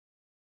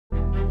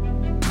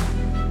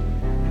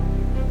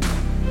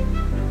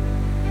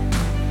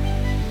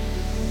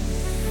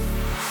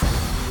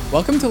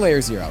Welcome to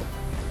Layer Zero.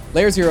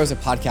 Layer Zero is a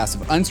podcast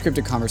of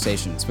unscripted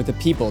conversations with the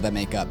people that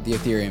make up the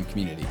Ethereum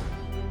community.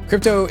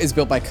 Crypto is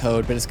built by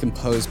code, but is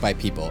composed by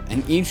people,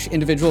 and each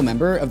individual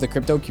member of the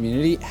crypto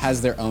community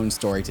has their own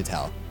story to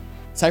tell.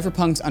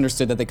 Cypherpunks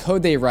understood that the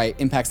code they write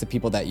impacts the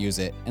people that use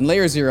it, and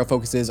Layer Zero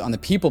focuses on the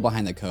people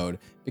behind the code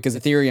because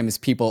Ethereum is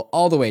people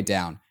all the way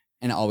down,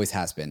 and it always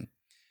has been.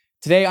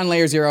 Today on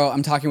Layer Zero,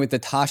 I'm talking with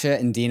Natasha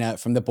and Dina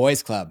from The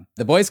Boys Club.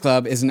 The Boys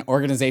Club is an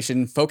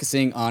organization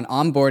focusing on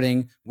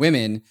onboarding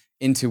women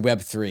into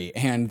Web3,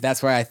 and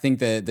that's why I think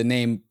the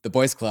name The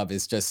Boys Club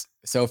is just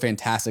so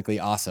fantastically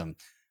awesome.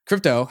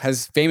 Crypto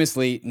has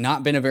famously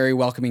not been a very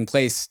welcoming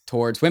place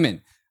towards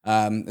women,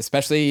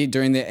 especially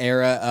during the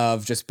era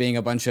of just being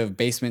a bunch of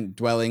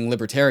basement-dwelling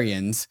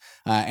libertarians,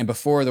 and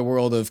before the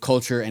world of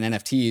culture and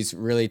NFTs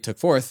really took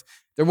forth.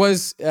 There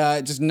was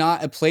just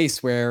not a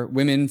place where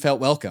women felt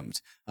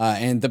welcomed.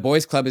 And the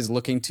Boys Club is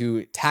looking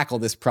to tackle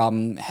this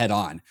problem head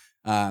on.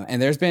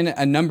 And there's been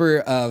a number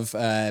of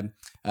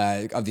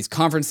these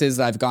conferences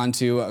that I've gone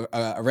to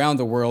around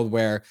the world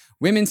where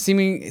women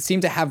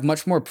seem to have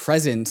much more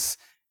presence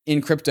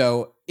in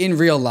crypto in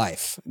real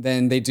life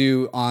than they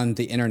do on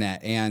the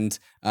internet. And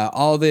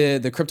all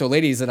the crypto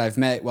ladies that I've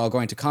met while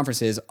going to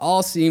conferences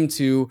all seem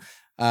to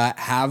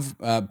have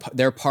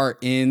their part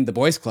in the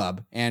Boys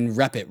Club and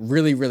rep it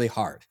really, really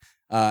hard.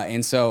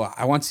 And so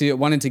I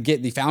wanted to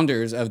get the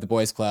founders of the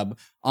Boys Club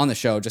on the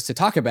show just to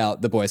talk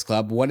about the Boys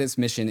Club, what its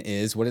mission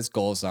is, what its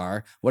goals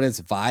are, what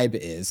its vibe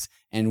is,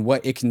 and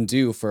what it can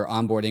do for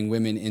onboarding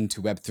women into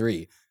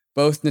Web3.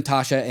 Both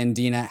Natasha and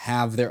Dina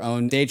have their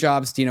own day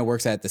jobs. Dina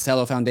works at the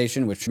Celo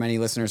Foundation, which many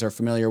listeners are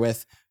familiar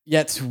with.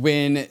 Yet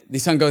when the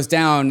sun goes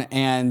down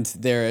and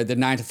the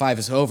 9 to 5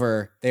 is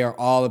over, they are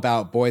all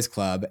about Boys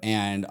Club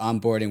and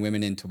onboarding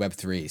women into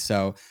Web3.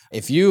 So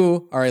if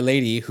you are a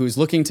lady who's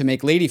looking to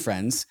make lady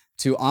friends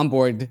to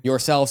onboard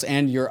yourselves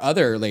and your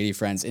other lady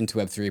friends into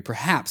Web3,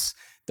 perhaps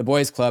the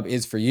Boys Club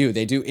is for you.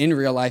 They do in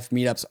real life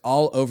meetups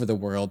all over the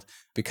world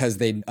because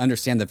they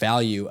understand the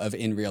value of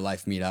in real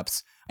life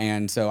meetups.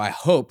 And so I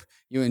hope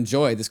you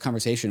enjoy this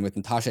conversation with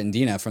Natasha and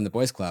Dina from the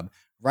Boys Club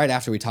right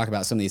after we talk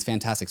about some of these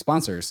fantastic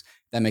sponsors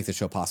that make the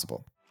show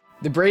possible.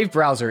 The Brave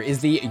browser is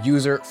the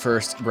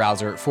user-first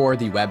browser for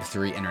the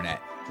Web3 internet,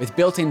 with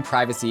built-in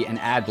privacy and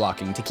ad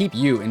blocking to keep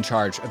you in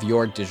charge of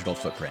your digital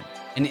footprint.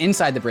 And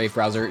inside the Brave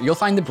browser, you'll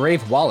find the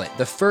Brave Wallet,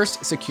 the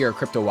first secure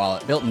crypto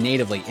wallet built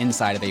natively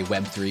inside of a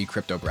Web3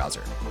 crypto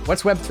browser.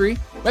 What's Web3?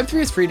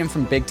 Web3 is freedom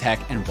from big tech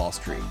and Wall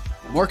Street,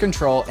 more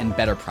control and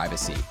better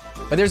privacy.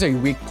 But there's a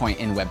weak point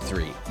in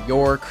Web3,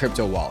 your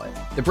crypto wallet.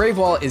 The Brave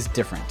Wallet is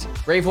different.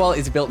 Brave Wallet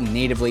is built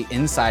natively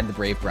inside the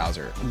Brave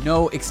browser,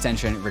 no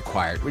extension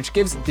required, which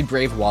gives the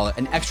Brave Wallet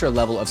an extra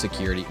level of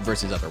security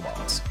versus other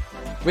wallets.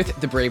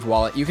 With the Brave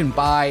Wallet, you can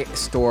buy,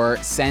 store,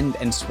 send,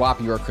 and swap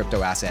your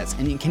crypto assets,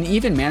 and you can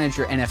even manage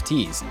your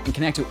NFTs and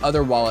connect to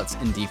other wallets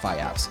and DeFi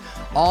apps,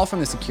 all from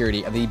the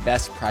security of the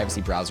best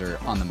privacy browser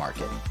on the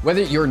market.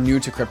 Whether you're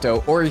new to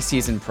crypto or a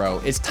seasoned pro,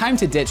 it's time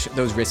to ditch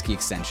those risky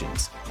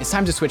extensions. It's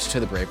time to switch to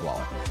the Brave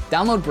Wallet.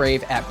 Download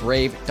Brave at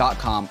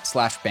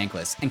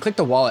brave.com/bankless and click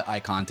the wallet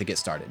icon to get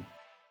started.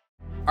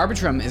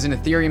 Arbitrum is an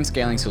Ethereum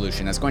scaling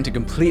solution that's going to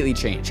completely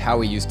change how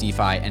we use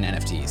DeFi and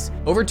NFTs.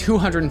 Over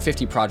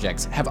 250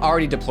 projects have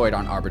already deployed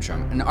on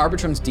Arbitrum, and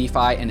Arbitrum's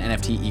DeFi and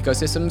NFT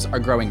ecosystems are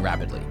growing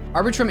rapidly.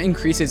 Arbitrum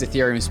increases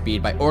Ethereum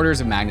speed by orders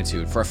of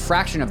magnitude for a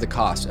fraction of the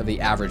cost of the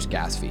average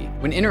gas fee.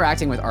 When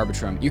interacting with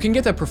Arbitrum, you can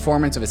get the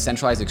performance of a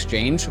centralized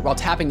exchange while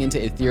tapping into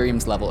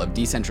Ethereum's level of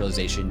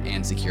decentralization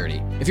and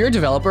security. If you're a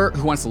developer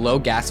who wants low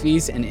gas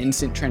fees and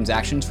instant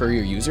transactions for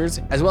your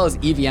users, as well as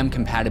EVM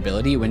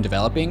compatibility when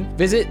developing,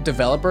 visit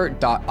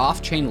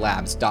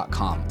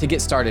developer.offchainlabs.com to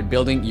get started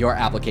building your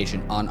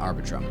application on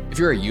Arbitrum. If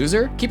you're a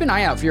user, keep an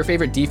eye out for your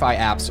favorite DeFi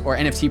apps or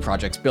NFT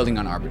projects building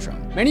on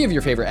Arbitrum. Many of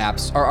your favorite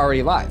apps are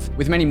already live,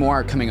 with many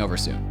more coming over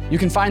soon. You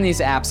can find these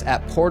apps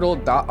at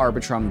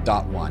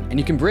portal.arbitrum.one, and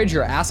you can bridge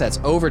your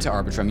assets over to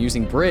Arbitrum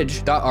using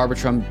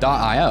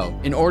bridge.arbitrum.io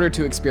in order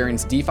to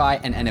experience DeFi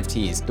and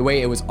NFTs the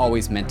way it was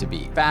always meant to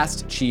be: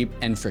 fast, cheap,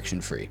 and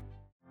friction-free.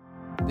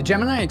 The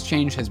Gemini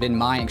exchange has been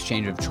my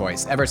exchange of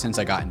choice ever since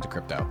I got into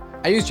crypto.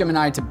 I use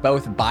Gemini to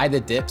both buy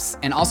the dips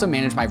and also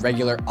manage my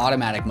regular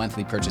automatic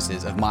monthly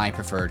purchases of my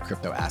preferred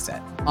crypto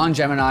asset. On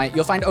Gemini,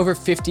 you'll find over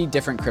 50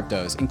 different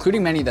cryptos,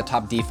 including many of the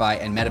top DeFi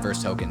and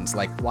metaverse tokens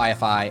like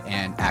YFI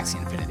and Axie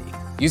Infinity.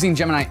 Using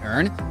Gemini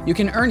Earn, you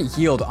can earn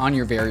yield on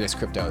your various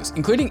cryptos,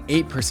 including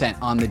 8%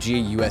 on the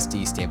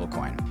GUSD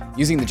stablecoin.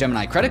 Using the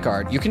Gemini credit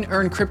card, you can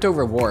earn crypto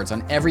rewards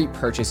on every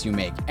purchase you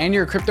make, and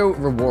your crypto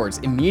rewards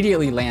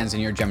immediately lands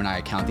in your Gemini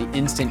account the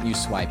instant you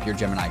swipe your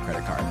Gemini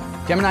credit card.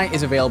 Gemini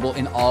is available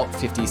in all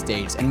 50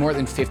 states and more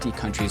than 50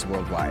 countries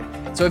worldwide.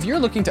 So if you're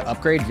looking to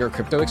upgrade your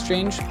crypto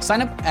exchange,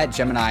 sign up at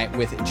Gemini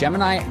with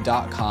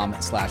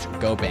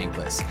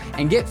gemini.com/gobankless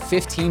and get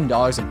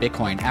 $15 of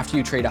Bitcoin after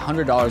you trade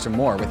 $100 or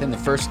more within the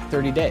first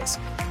 30 days.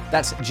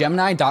 That's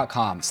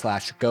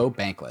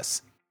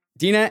gemini.com/gobankless.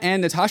 Dina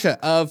and Natasha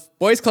of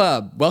Boys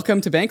Club. Welcome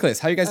to Bankless.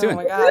 How are you guys doing?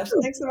 Oh my gosh,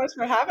 thanks so much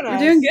for having us.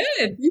 We're doing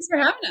good. Thanks for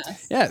having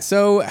us. Yeah,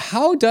 so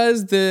how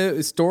does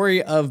the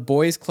story of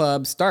Boys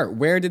Club start?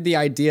 Where did the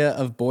idea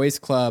of Boys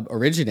Club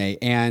originate,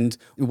 and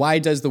why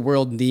does the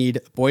world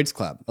need Boys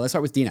Club? Let's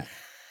start with Dina.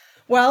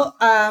 Well,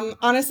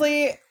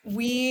 honestly,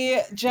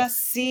 we just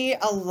see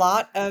a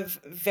lot of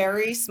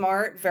very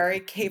smart,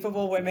 very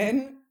capable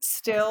women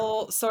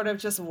still sort of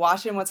just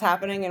watching what's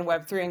happening in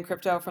Web3 and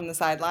crypto from the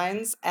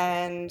sidelines.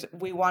 And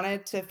we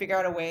wanted to figure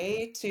out a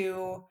way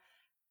to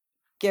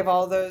give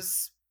all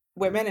those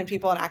women and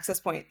people an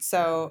access point.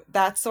 So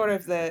that's sort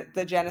of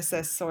the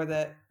genesis or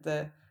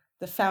the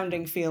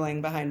founding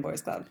feeling behind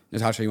Boys Club.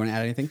 Natasha, you want to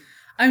add anything?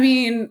 I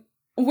mean,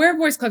 where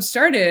Boys Club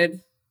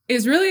started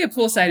is really a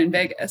poolside in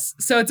Vegas.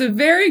 So it's a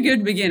very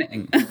good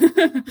beginning.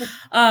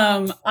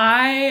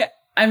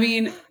 I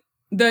mean,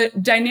 the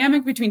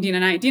dynamic between Dina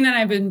and I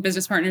have been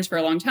business partners for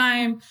a long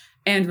time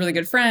and really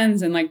good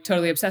friends and like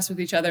totally obsessed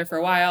with each other for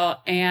a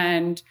while.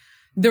 And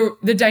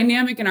the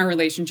dynamic in our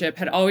relationship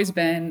had always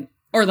been,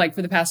 or like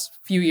for the past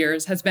few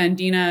years, has been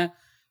Dina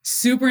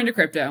super into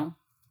crypto,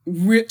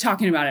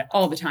 talking about it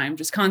all the time,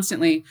 just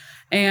constantly.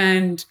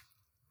 And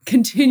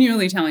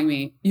continually telling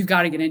me, you've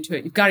got to get into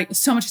it. You've got to,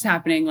 so much is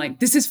happening. Like,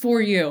 this is for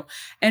you.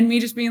 And me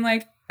just being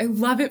like, I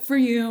love it for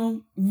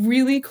you.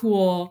 Really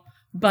cool,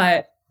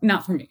 but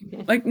not for me.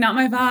 Like, not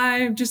my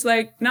vibe, just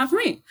like, not for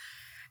me.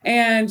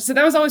 And so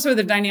that was always sort of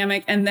the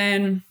dynamic. And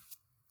then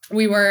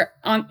we were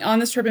on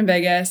this trip in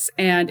Vegas,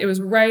 and it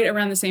was right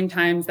around the same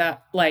time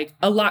that like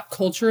a lot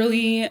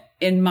culturally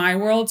in my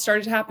world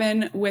started to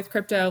happen with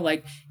crypto,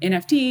 like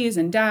NFTs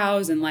and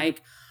DAOs and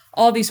like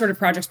all these sort of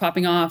projects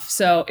popping off.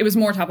 So it was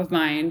more top of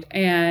mind.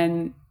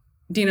 And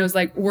Dina was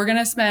like, we're going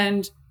to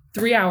spend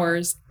 3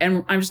 hours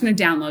and I'm just going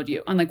to download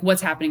you on like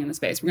what's happening in the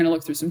space. We're going to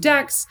look through some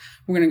decks.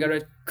 We're going to go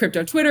to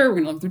crypto Twitter. We're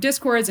going to look through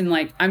Discords. And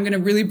like, I'm going to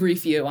really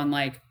brief you on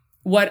like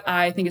what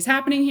I think is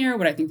happening here,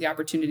 what I think the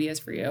opportunity is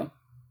for you.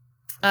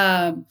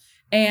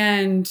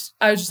 And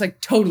I was just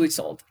like totally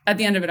sold. At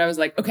the end of it, I was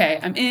like, okay,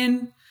 I'm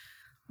in.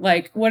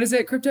 Like, what is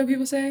it? Crypto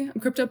people say? I'm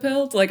crypto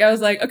pilled. Like, I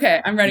was like,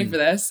 okay, I'm ready for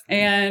this.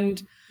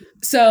 And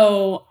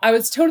so I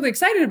was totally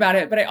excited about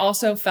it, but I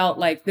also felt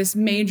like this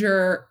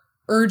major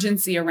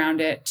urgency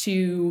around it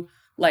to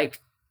like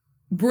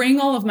bring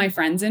all of my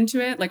friends into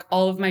it, like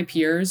all of my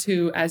peers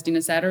who, as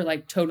Dina said, are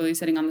like totally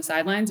sitting on the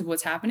sidelines of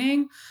what's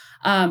happening.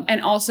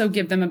 And also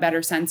give them a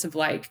better sense of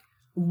like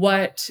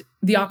what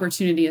the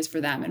opportunity is for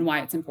them and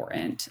why it's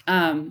important.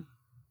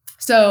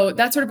 So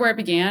that's sort of where it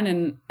began.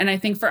 And I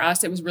think for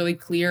us, it was really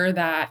clear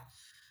that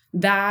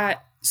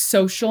that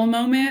social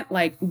moment,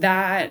 like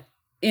that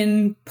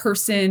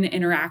in-person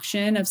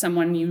interaction of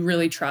someone you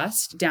really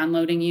trust,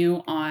 downloading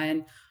you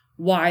on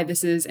why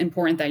this is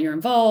important that you're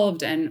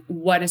involved and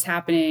what is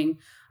happening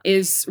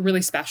is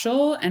really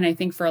special. And I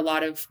think for a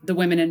lot of the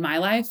women in my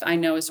life, I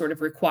know is sort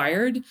of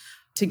required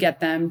to get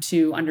them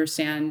to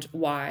understand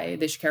why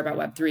they should care about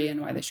Web3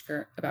 and why they should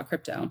care about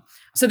crypto.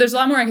 So there's a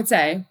lot more I could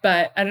say,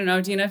 but I don't know,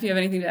 Dina, if you have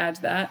anything to add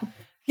to that.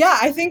 Yeah,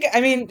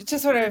 I mean, to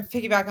sort of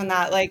piggyback on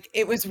that, like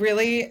it was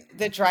really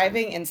the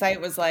driving insight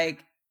was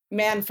like,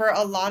 man, for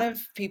a lot of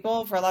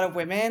people, for a lot of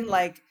women,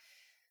 like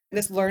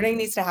this learning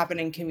needs to happen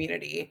in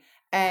community.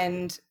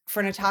 And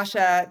for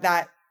Natasha,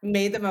 that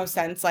made the most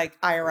sense, like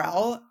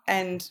IRL.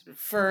 And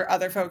for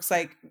other folks,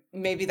 like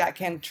maybe that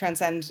can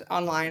transcend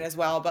online as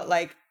well. But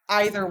like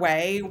either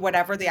way,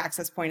 whatever the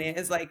access point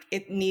is, like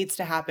it needs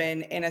to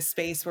happen in a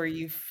space where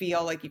you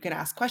feel like you can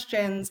ask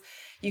questions,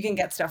 you can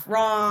get stuff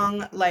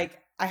wrong. Like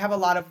I have a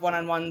lot of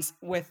one-on-ones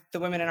with the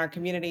women in our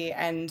community,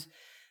 and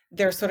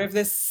there's sort of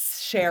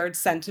this shared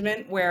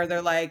sentiment where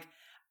they're like,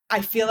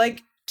 I feel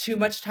like too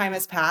much time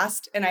has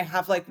passed and I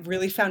have like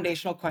really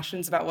foundational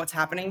questions about what's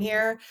happening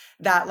here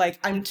that like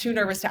I'm too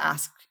nervous to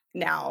ask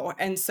now.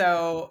 And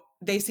so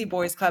they see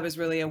Boys Club as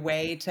really a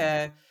way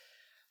to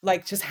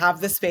like just have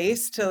the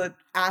space to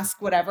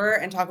ask whatever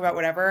and talk about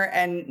whatever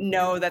and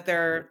know that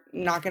they're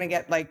not going to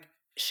get like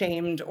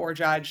shamed or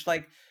judged.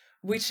 Like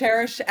we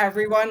cherish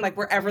everyone like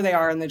wherever they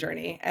are in the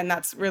journey. And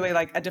that's really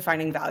like a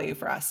defining value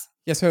for us.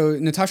 Yeah, so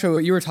Natasha,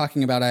 what you were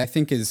talking about, I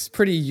think is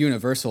pretty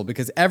universal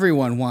because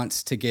everyone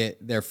wants to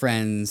get their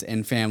friends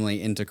and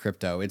family into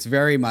crypto. It's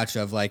very much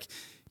of like,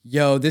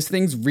 yo, this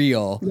thing's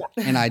real.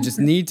 Yeah. And I just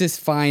need to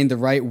find the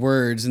right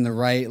words and the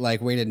right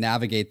like way to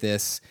navigate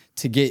this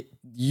to get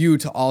you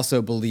to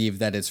also believe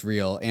that it's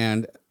real.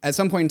 And at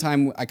some point in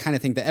time, I kind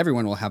of think that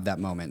everyone will have that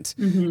moment.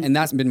 Mm-hmm. And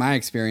that's been my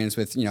experience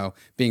with, you know,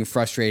 being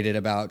frustrated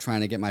about trying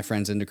to get my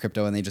friends into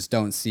crypto and they just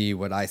don't see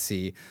what I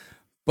see.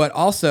 But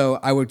also,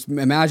 I would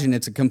imagine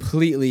it's a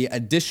completely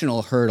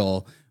additional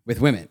hurdle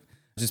with women,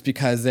 just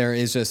because there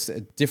is just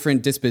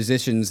different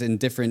dispositions and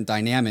different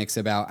dynamics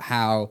about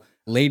how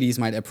ladies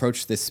might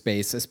approach this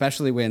space,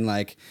 especially when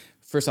like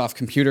first off,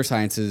 computer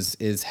sciences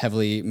is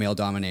heavily male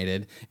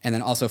dominated. And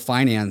then also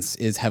finance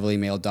is heavily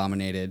male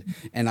dominated.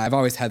 And I've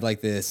always had like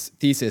this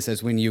thesis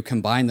as when you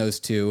combine those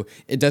two,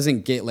 it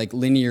doesn't get like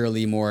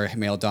linearly more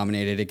male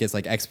dominated. It gets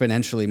like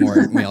exponentially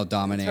more male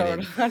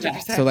dominated.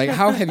 So like,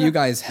 how have you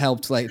guys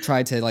helped like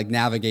try to like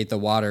navigate the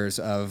waters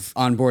of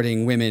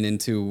onboarding women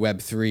into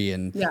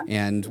Web3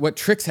 and what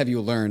tricks have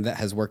you learned that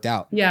has worked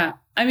out? Yeah.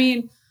 I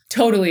mean,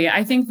 totally.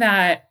 I think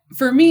that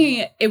for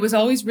me, it was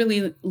always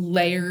really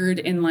layered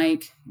in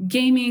like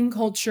gaming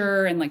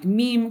culture and like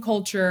meme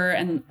culture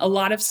and a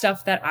lot of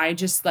stuff that I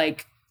just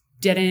like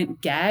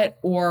didn't get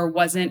or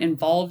wasn't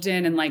involved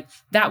in. And like,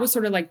 that was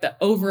sort of like the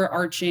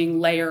overarching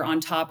layer on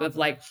top of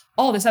like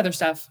all this other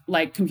stuff,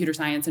 like computer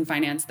science and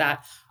finance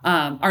that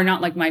are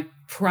not like my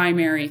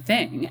primary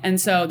thing. And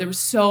so there was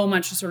so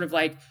much to sort of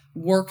like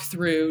work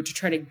through to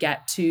try to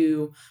get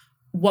to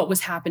what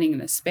was happening in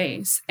this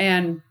space.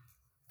 And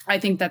I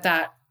think that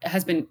that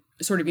has been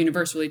sort of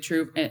universally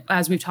true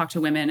as we've talked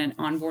to women and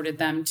onboarded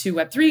them to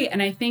Web3.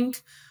 And I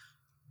think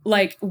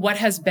like what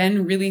has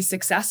been really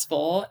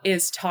successful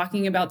is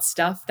talking about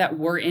stuff that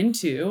we're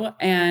into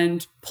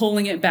and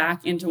pulling it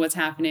back into what's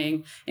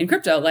happening in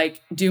crypto,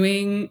 like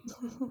doing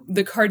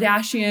the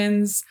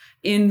Kardashians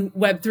in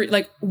Web3.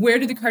 Like, where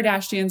do the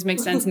Kardashians make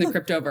sense in the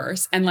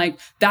cryptoverse? And like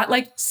that,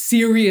 like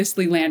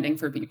seriously landing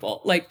for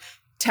people, like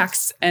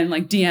texts and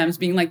like DMs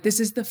being like, this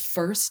is the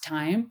first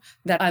time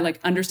that I like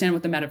understand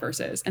what the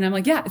metaverse is. And I'm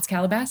like, yeah, it's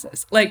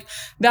Calabasas. Like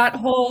that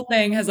whole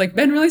thing has like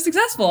been really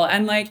successful.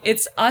 And like,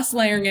 it's us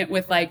layering it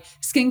with like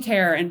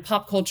skincare and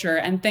pop culture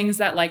and things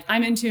that like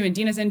I'm into and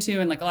Dina's into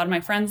and like a lot of my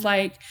friends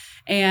like,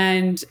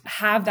 and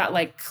have that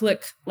like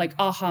click, like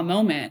aha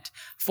moment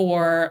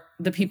for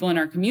the people in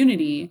our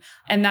community.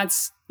 And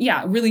that's,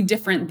 yeah, really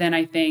different than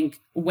I think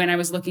when I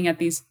was looking at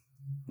these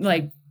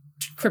like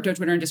crypto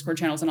Twitter and Discord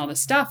channels and all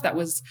this stuff that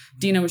was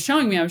Dina was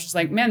showing me. I was just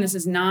like, man, this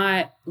is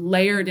not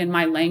layered in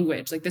my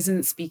language. Like this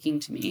isn't speaking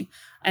to me.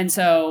 And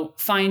so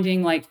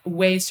finding like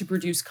ways to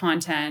produce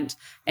content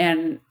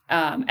and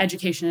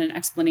education and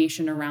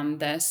explanation around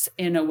this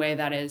in a way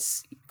that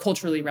is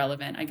culturally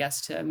relevant, I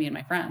guess, to me and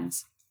my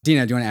friends.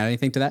 Dina, do you want to add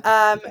anything to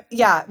that?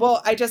 Yeah,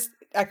 well, I just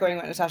echoing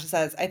what Natasha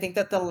says, I think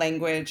that the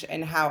language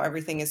and how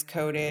everything is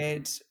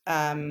coded,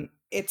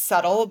 it's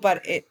subtle,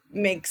 but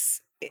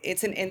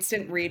it's an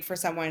instant read for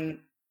someone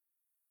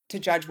to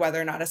judge whether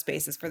or not a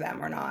space is for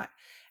them or not.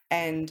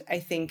 And I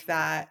think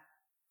that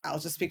I'll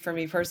just speak for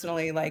me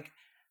personally, like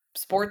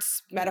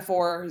sports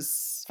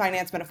metaphors,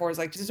 finance metaphors,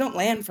 like just don't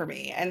land for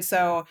me. And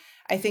so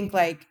I think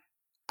like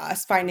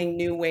us finding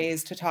new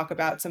ways to talk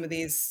about some of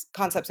these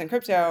concepts in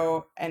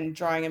crypto and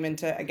drawing them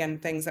into, again,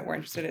 things that we're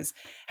interested in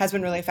has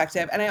been really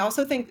effective. And I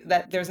also think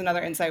that there's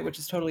another insight, which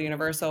is totally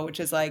universal, which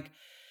is like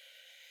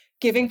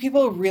giving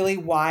people a really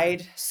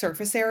wide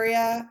surface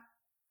area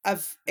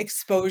of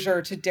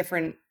exposure to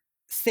different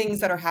things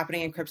that are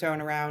happening in crypto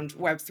and around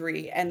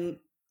Web3 and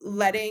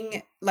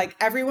letting like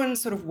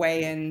everyone's sort of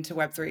way into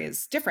Web3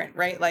 is different,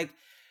 right? Like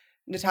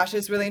Natasha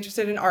is really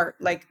interested in art,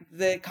 like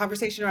the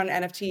conversation around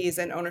NFTs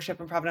and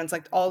ownership and provenance,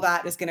 like all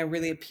that is going to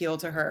really appeal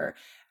to her.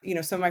 You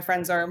know, some of my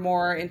friends are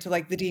more into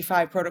like the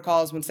DeFi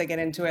protocols once they get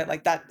into it,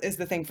 like that is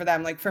the thing for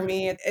them. Like for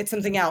me, it's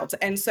something else.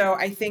 And so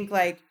I think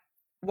like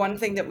one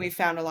thing that we've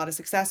found a lot of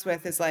success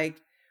with is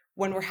like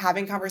when we're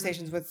having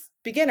conversations with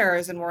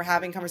beginners and we're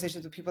having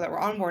conversations with people that we're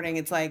onboarding,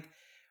 it's like,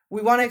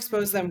 we want to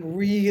expose them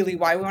really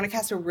wide. We want to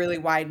cast a really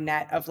wide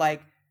net of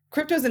like,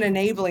 crypto is an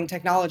enabling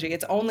technology.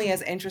 It's only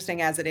as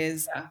interesting as it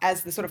is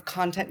as the sort of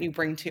content you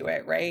bring to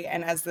it, right?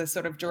 And as the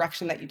sort of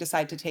direction that you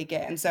decide to take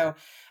it. And so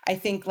I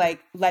think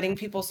like letting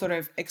people sort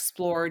of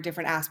explore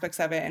different aspects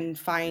of it and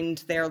find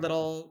their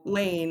little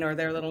lane or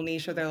their little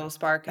niche or their little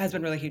spark has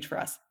been really huge for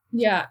us.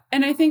 Yeah.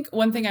 And I think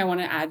one thing I want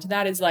to add to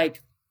that is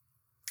like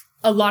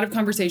a lot of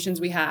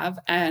conversations we have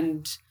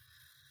and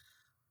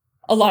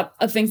a lot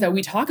of things that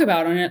we talk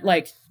about on it,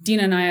 like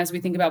Dina and I, as we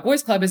think about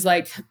Boys Club, is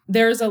like,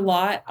 there's a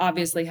lot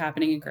obviously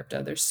happening in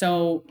crypto. There's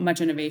so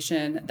much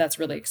innovation that's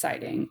really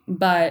exciting.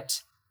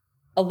 But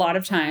a lot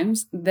of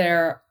times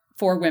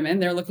for women,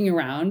 they're looking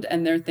around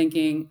and they're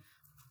thinking,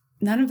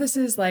 none of this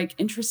is like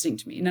interesting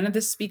to me. None of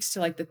this speaks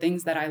to like the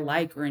things that I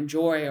like or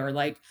enjoy, or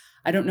like,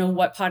 I don't know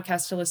what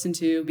podcast to listen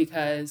to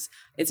because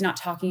it's not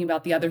talking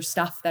about the other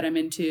stuff that I'm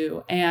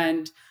into.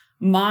 And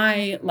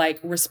my like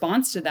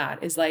response to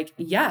that is like,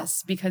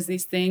 yes, because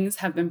these things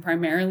have been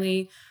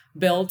primarily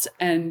built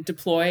and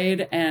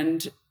deployed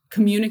and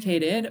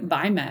communicated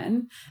by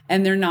men,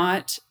 and they're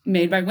not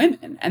made by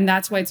women. And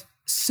that's why it's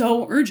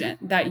so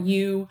urgent that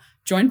you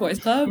join Boys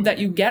Club, that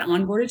you get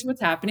onboarded to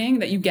what's happening,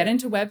 that you get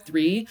into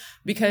Web3,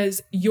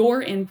 because your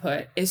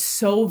input is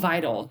so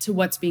vital to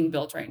what's being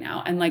built right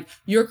now. And like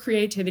your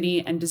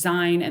creativity and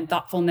design and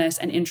thoughtfulness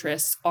and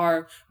interests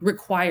are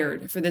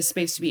required for this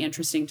space to be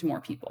interesting to more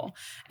people.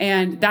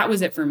 And that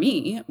was it for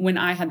me when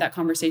I had that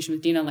conversation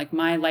with Dina, like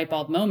my light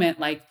bulb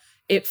moment, like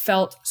it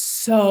felt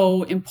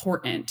so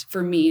important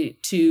for me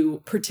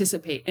to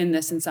participate in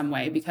this in some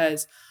way,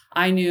 because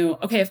I knew,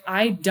 okay, if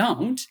I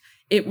don't,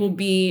 it will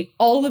be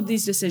all of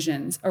these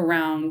decisions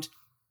around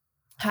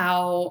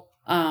how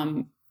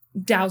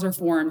DAOs are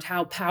formed,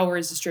 how power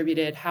is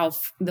distributed, how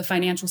the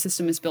financial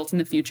system is built in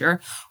the future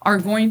are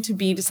going to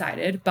be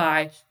decided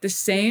by the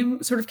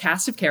same sort of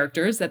cast of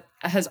characters that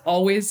has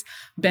always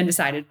been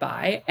decided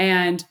by.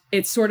 And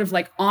it's sort of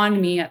like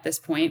on me at this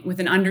point with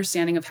an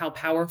understanding of how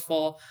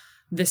powerful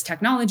this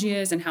technology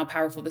is and how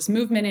powerful this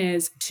movement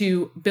is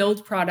to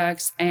build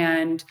products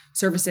and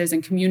services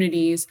and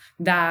communities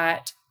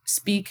that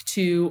speak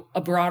to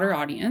a broader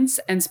audience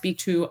and speak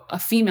to a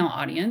female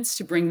audience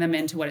to bring them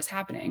into what is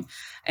happening.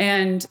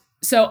 And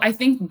so I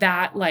think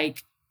that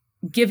like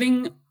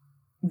giving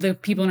the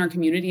people in our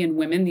community and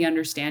women the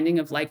understanding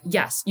of like,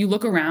 yes, you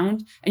look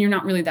around and you're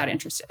not really that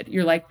interested.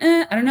 You're like,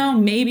 I don't know,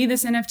 maybe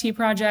this NFT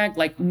project,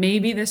 like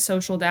maybe this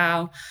social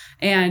DAO.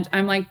 And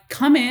I'm like,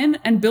 come in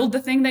and build the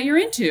thing that you're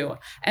into.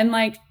 And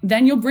like,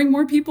 then you'll bring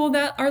more people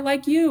that are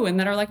like you and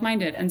that are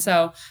like-minded. And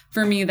so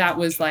for me, that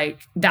was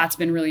like, that's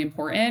been really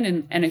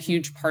important and a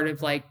huge part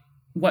of like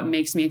what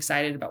makes me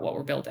excited about what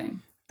we're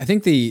building. I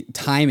think the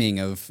timing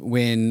of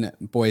when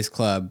Boys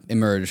Club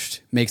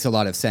emerged makes a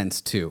lot of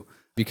sense too.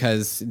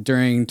 Because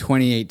during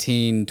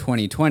 2018,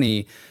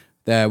 2020,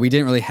 we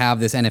didn't really have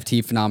this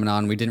NFT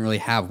phenomenon. We didn't really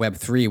have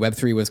Web3.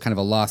 Web3 was kind of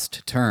a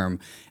lost term.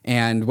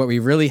 And what we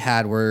really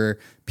had were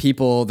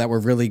people that were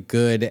really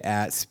good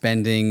at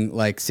spending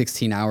like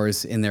 16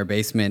 hours in their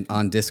basement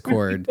on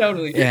Discord.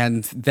 Totally.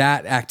 And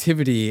that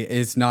activity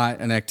is not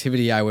an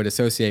activity I would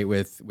associate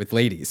with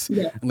ladies.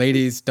 Yeah.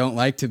 Ladies don't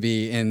like to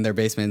be in their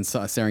basements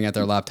staring at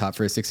their laptop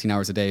for 16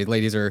 hours a day.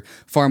 Ladies are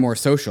far more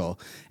social.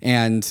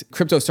 And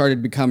crypto started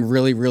to become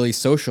really, really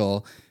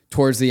social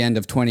towards the end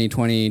of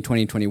 2020,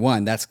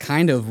 2021. That's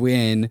kind of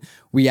when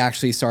we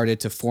actually started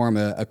to form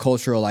a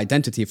cultural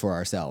identity for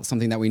ourselves,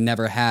 something that we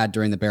never had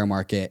during the bear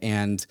market.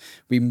 And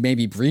we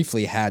maybe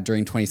briefly had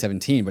during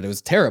 2017, but it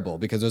was terrible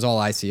because it was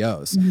all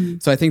ICOs. Mm-hmm.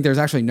 So I think there's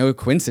actually no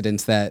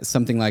coincidence that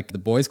something like the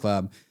Boys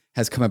Club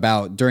has come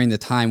about during the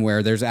time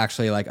where there's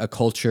actually like a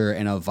culture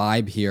and a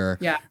vibe here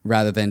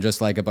rather than just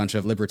like a bunch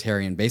of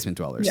libertarian basement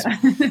dwellers. Yeah.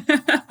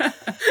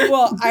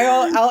 Well,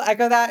 I'll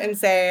echo that and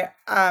say,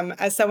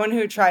 as someone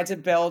who tried to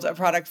build a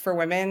product for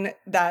women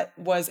that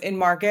was in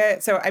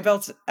market, so I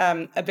built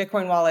a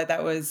Bitcoin wallet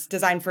that was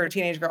designed for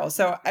teenage girls.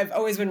 So I've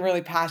always been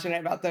really passionate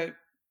about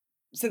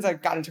since I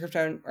got into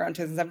crypto around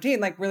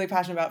 2017, like really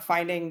passionate about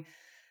finding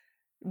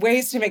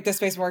ways to make this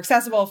space more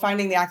accessible,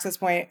 finding the access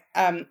point.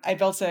 I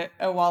built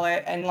a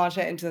wallet and launched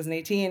it in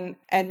 2018.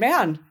 And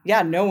man,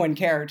 yeah, no one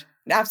cared.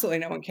 Absolutely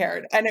no one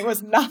cared. And it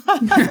was not,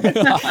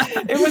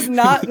 it was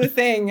not the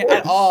thing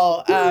at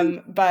all.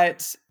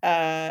 But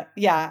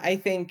I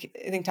think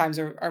times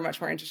are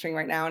much more interesting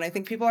right now. And I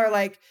think people are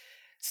like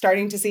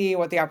starting to see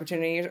what the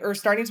opportunity is, or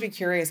starting to be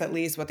curious at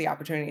least what the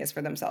opportunity is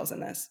for themselves in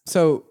this.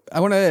 So I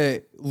want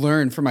to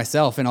learn for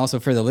myself and also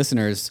for the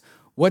listeners,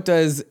 what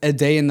does a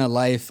day in the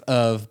life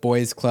of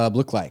Boys Club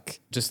look like?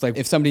 Just like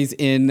if somebody's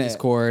in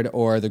Discord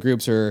or the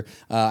groups, or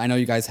I know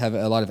you guys have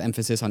a lot of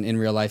emphasis on in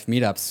real life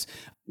meetups.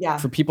 Yeah.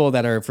 For people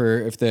that are,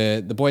 if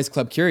the Boys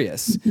Club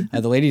curious,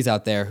 the ladies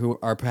out there who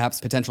are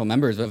perhaps potential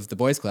members of the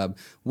Boys Club,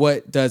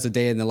 what does a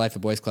day in the life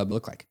of Boys Club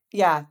look like?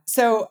 Yeah.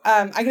 So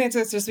I can answer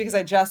this just because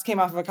I just came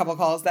off of a couple of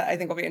calls that I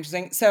think will be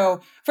interesting. So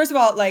first of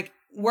all, like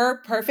we're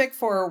perfect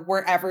for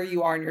wherever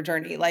you are in your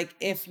journey. Like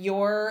if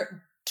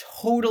you're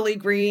totally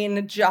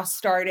green, just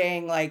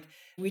starting, like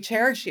we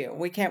cherish you.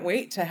 We can't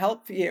wait to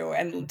help you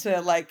and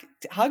to like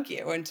hug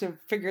you and to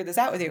figure this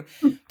out with you.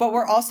 But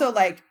we're also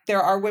like,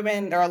 there are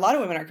a lot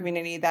of women in our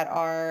community that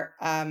are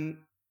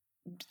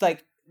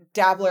like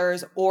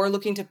dabblers or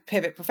looking to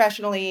pivot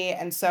professionally.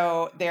 And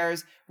so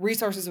there's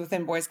resources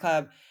within Boys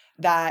Club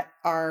that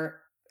are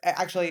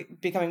actually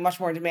becoming much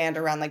more in demand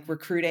around like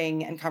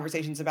recruiting and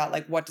conversations about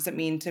like, what does it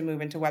mean to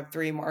move into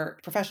Web3 more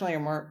professionally or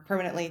more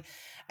permanently?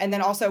 And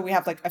then also we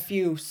have like a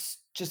few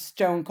just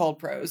stone cold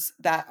pros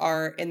that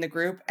are in the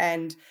group.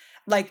 And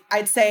like,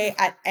 I'd say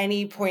at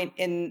any point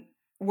in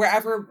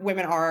wherever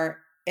women are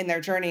in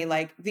their journey,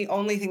 like the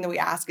only thing that we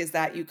ask is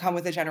that you come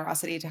with a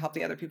generosity to help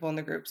the other people in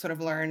the group sort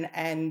of learn,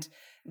 and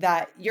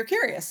that you're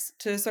curious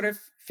to sort of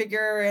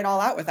figure it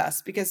all out with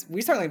us, because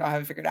we certainly don't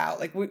have it figured out.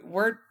 Like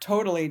we're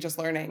totally just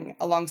learning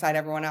alongside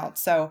everyone else.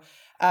 So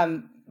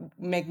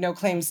make no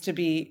claims to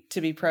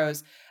be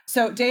pros.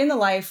 So day in the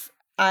life,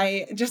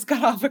 I just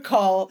got off a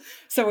call.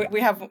 So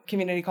we have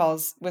community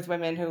calls with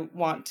women who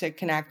want to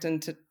connect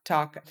and to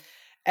talk.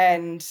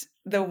 And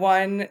the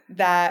one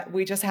that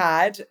we just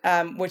had,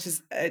 which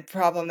is a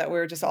problem that we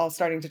were just all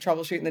starting to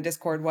troubleshoot in the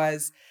Discord,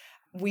 was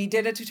we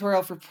did a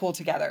tutorial for Pool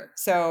Together.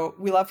 So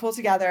we love Pool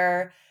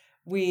Together.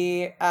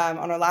 We, on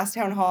our last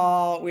town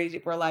hall,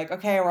 we were like,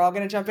 okay, we're all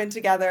going to jump in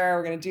together.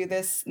 We're going to do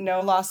this no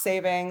loss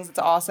savings. It's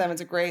awesome.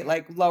 It's a great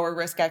like lower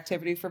risk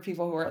activity for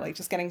people who are like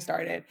just getting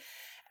started.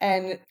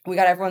 And we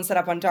got everyone set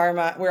up on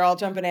Dharma. We're all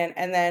jumping in.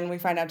 And then we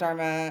find out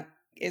Dharma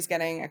is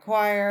getting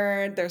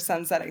acquired. They're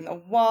sunsetting the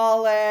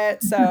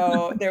wallet.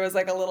 So there was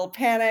like a little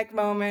panic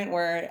moment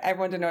where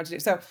everyone didn't know what to do.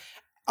 So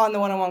on the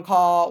one-on-one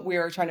call, we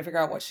were trying to figure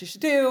out what she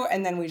should do.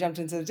 And then we jumped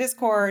into the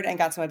Discord and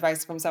got some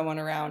advice from someone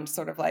around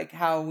sort of like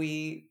how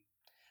we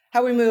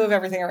how we move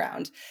everything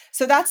around.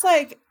 So that's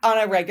like on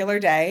a regular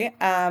day.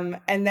 And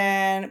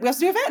then we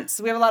also do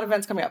events. We have a lot of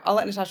events coming up. I'll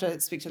let Natasha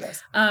speak to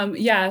this.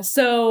 Yeah.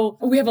 So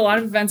we have a lot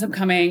of events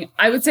upcoming.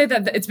 I would say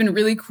that it's been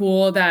really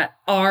cool that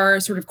our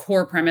sort of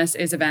core premise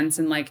is events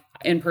and like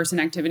in-person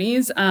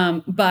activities.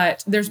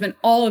 But there's been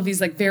all of these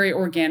like very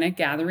organic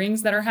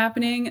gatherings that are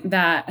happening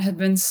that have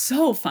been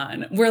so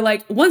fun. We're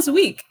like once a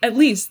week, at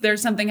least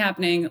there's something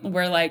happening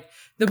where like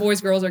the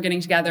boys, girls are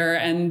getting together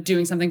and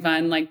doing something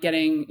fun, like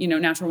getting,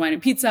 natural wine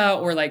and pizza,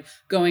 or like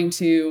going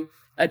to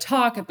a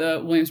talk at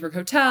the Williamsburg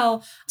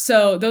Hotel.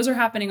 So those are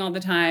happening all the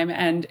time.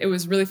 And it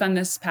was really fun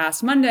this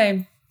past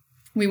Monday.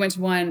 We went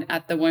to one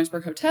at the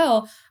Williamsburg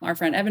Hotel. Our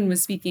friend Evan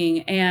was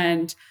speaking,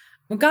 and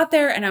we got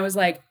there and I was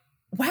like,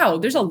 wow,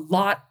 there's a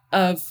lot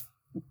of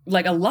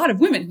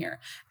women here.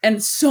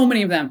 And so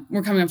many of them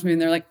were coming up to me and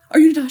they're like, are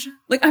you Natasha?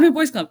 Like, I'm at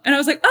Boys Club. And I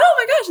was like, oh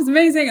my gosh, it's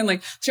amazing. And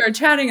like started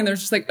chatting, and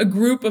there's just like a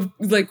group of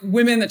like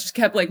women that just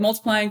kept like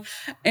multiplying.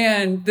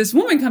 And this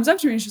woman comes up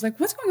to me and she's like,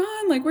 what's going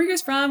on? Like, where are you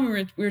guys from?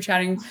 And we were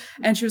chatting,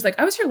 and she was like,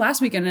 I was here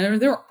last weekend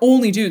and there were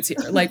only dudes here.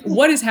 Like,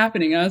 what is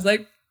happening? And I was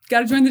like,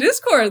 got to join the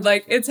Discord.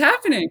 Like, it's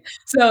happening.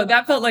 So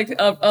that felt like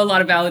a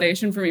lot of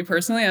validation for me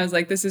personally. I was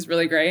like, this is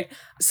really great.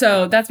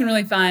 So that's been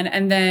really fun.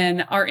 And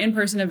then our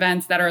in-person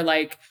events that are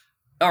like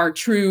our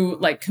true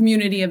like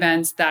community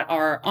events that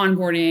are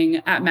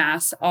onboarding at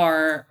Mass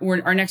our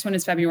next one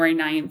is February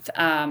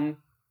 9th.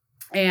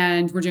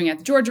 And we're doing it at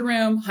the Georgia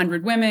Room,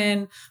 100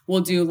 women. We'll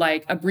do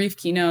like a brief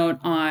keynote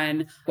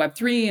on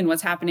Web3 and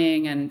what's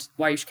happening and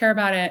why you should care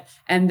about it.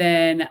 And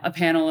then a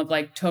panel of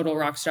like total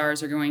rock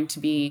stars are going to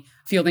be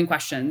fielding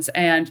questions,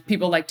 and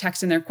people like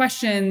text in their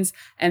questions,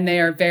 and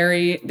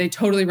they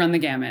totally run the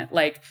gamut.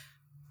 Like,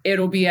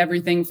 it'll be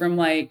everything from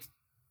like,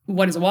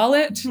 what is a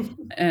wallet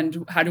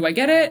and how do I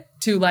get it,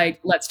 to like,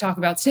 let's talk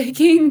about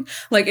staking.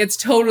 Like, it's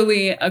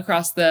totally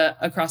across the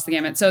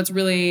gamut. So it's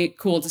really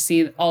cool to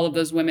see all of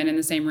those women in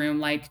the same room,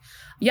 like,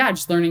 yeah,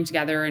 just learning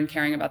together and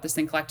caring about this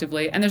thing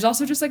collectively. And there's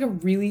also just like a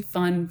really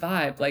fun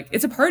vibe. Like,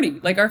 it's a party.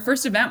 Like, our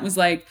first event was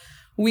like,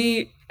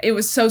 it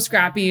was so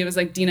scrappy. It was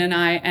like Dina and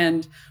I,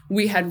 and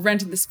we had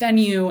rented this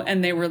venue,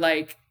 and they were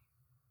like,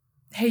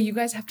 hey, you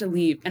guys have to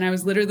leave. And I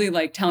was literally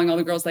like telling all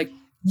the girls, like,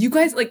 you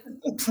guys, like,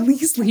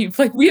 please leave.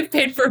 Like, we have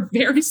paid for a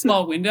very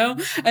small window,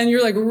 and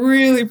you're like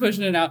really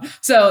pushing it out.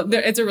 So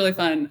it's a really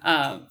fun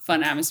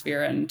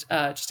atmosphere, and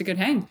just a good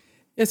hang.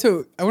 Yeah,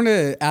 so I want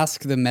to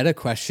ask the meta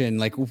question,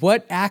 like,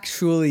 what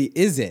actually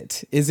is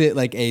it? Is it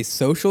like a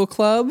social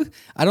club?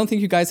 I don't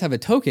think you guys have a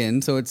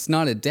token, so it's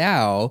not a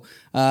DAO.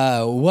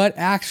 What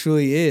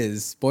actually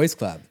is Boys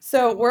Club?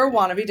 So we're a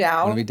wannabe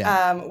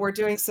DAO. We're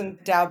doing some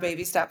DAO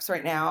baby steps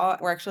right now.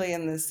 We're actually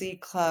in the Seed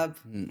Club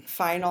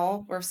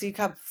final. We're a Seed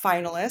Club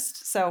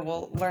finalist, so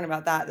we'll learn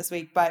about that this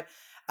week. But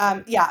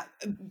yeah,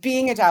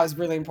 being a DAO is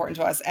really important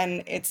to us,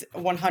 and it's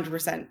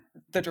 100%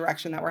 the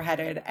direction that we're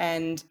headed.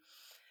 And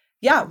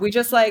yeah,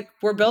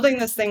 we're building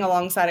this thing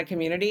alongside a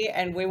community,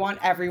 and we want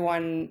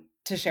everyone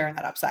to share in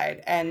that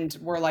upside. And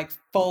we're like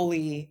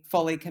fully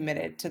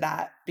committed to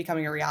that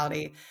becoming a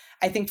reality.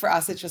 I think for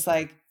us, it's just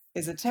like,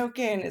 is it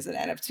token? Is it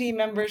NFT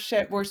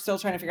membership? We're still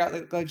trying to figure out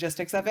the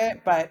logistics of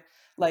it, but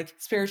like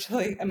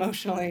spiritually,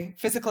 emotionally,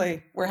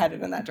 physically, we're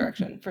headed in that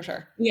direction for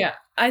sure. Yeah.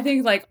 I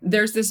think like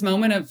there's this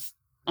moment of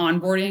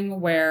onboarding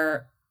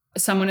where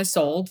someone is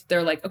sold.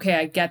 They're like, okay,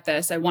 I get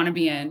this. I want to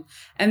be in.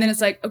 And then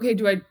it's like, okay,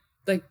 do I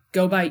like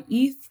go buy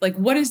ETH? Like,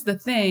 what is the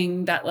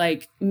thing that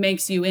like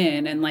makes you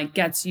in and like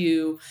gets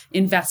you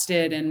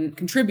invested and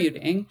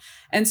contributing?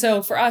 And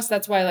so for us,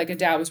 that's why like a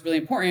DAO was really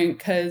important,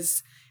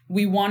 because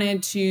we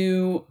wanted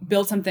to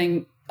build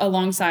something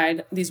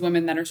alongside these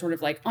women that are sort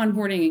of like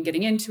onboarding and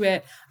getting into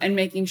it, and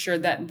making sure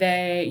that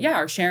they,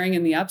 are sharing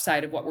in the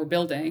upside of what we're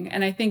building.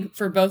 And I think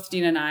for both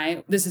Dina and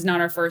I, this is not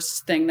our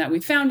first thing that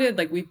we founded.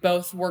 Like, we've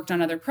both worked on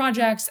other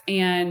projects,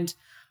 and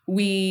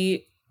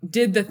we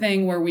did the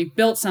thing where we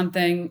built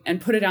something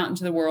and put it out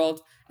into the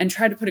world and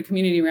tried to put a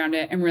community around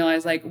it, and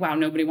realized like, wow,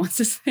 nobody wants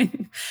this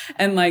thing.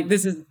 And like,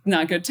 this is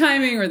not good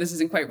timing, or this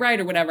isn't quite right,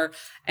 or whatever.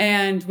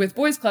 And with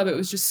Boys Club, it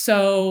was just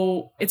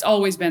it's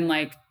always been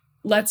like,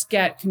 let's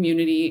get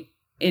community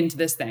into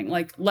this thing.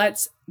 Like,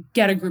 let's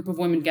get a group of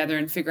women together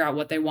and figure out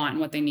what they want and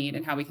what they need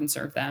and how we can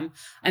serve them.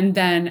 And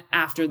then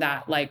after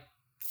that, like,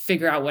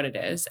 figure out what it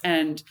is.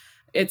 And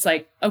it's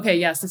like, okay,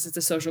 yes, this is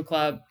a social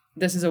club.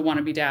 This is a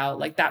wannabe DAO.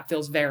 Like, that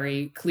feels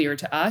very clear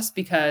to us,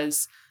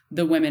 because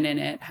the women in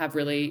it have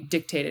really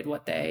dictated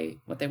what they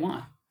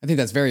want. I think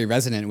that's very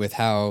resonant with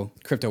how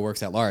crypto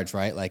works at large,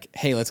 right? Like,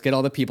 hey, let's get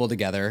all the people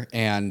together,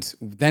 and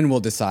then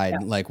we'll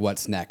decide like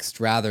what's next,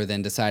 rather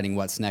than deciding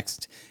what's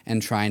next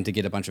and trying to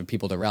get a bunch of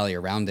people to rally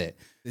around it.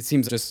 It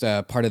seems just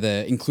part of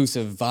the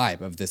inclusive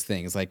vibe of this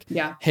thing. It's like,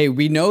 hey,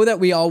 we know that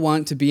we all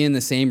want to be in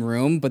the same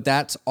room, but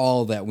that's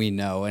all that we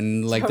know.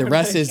 And like the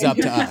rest is up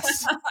to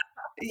us.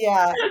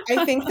 Yeah,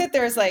 I think that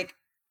there's like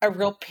a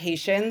real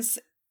patience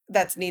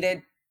that's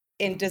needed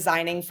in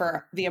designing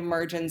for the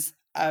emergence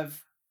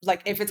of,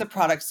 like, if it's a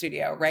product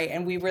studio, right?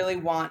 And we really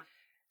want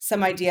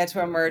some idea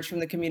to emerge from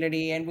the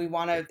community, and we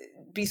want to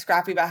be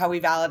scrappy about how we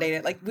validate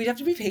it. Like we have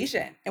to be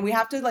patient and we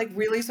have to like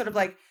really sort of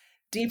like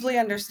deeply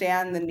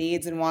understand the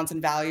needs and wants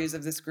and values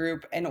of this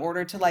group in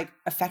order to like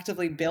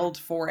effectively build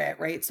for it,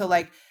 right? So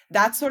like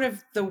that's sort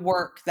of the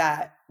work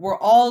that we're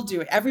all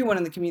doing. Everyone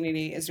in the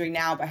community is doing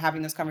now by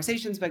having those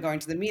conversations, by going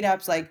to the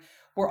meetups. Like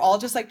we're all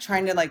just like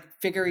trying to like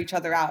figure each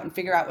other out and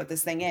figure out what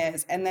this thing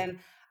is. And then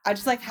I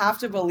just like have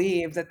to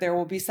believe that there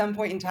will be some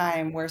point in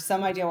time where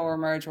some idea will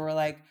emerge where we're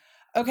like,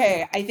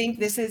 okay, I think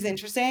this is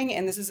interesting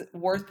and this is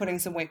worth putting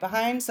some weight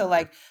behind. So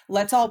like,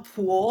 let's all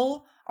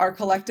pool our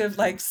collective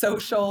like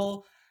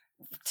social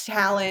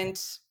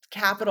talent,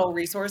 capital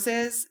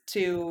resources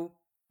to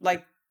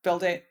like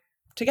build it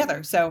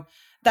together. So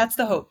that's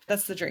the hope.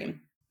 That's the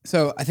dream.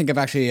 So I think I've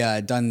actually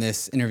done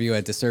this interview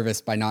a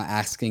disservice by not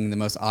asking the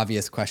most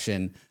obvious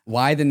question.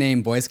 Why the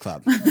name Boys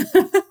Club?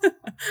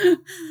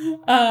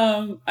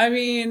 I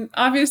mean,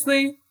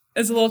 obviously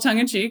it's a little tongue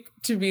in cheek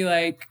to be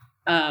like,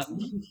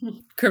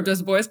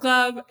 Crypto's Boys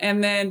Club.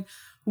 And then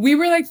we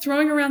were like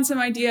throwing around some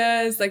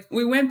ideas. Like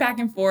we went back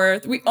and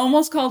forth. We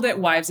almost called it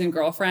Wives and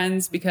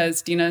Girlfriends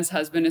because Dina's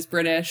husband is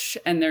British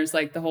and there's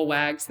like the whole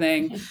WAGs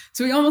thing.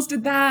 So we almost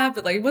did that,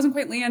 but like it wasn't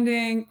quite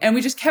landing. And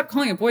we just kept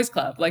calling it Boys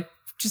Club, like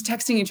just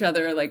texting each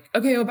other like,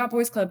 okay, about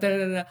Boys Club, da, da,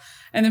 da, da.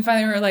 And then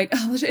finally we were like,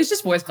 oh, it's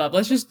just Boys Club.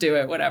 Let's just do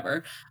it,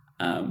 whatever.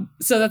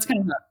 So that's kind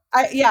of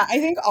I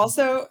think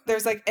also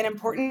there's like an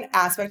important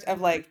aspect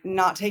of like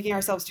not taking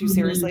ourselves too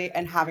seriously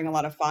and having a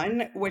lot of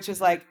fun, which is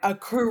like a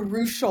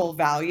crucial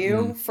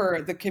value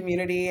for the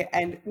community.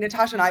 And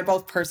Natasha and I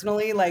both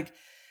personally, like,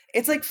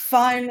 it's like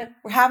fun.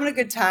 We're having a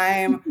good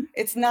time.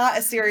 It's not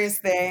a serious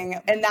thing.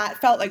 And that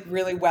felt like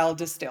really well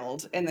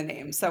distilled in the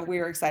name. So we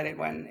were excited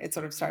when it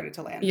sort of started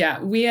to land.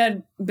 Yeah, we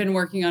had been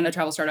working on a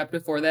travel startup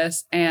before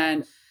this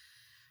and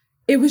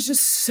it was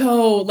just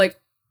so like,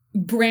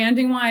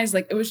 branding wise,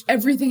 like it was,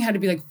 everything had to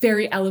be like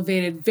very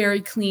elevated,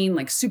 very clean,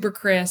 like super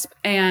crisp.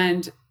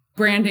 And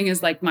branding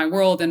is like my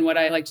world and what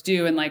I like to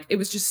do. And like, it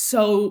was just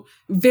so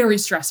very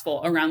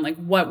stressful around like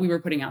what we were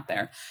putting out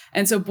there.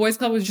 And so Boys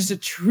Club was just a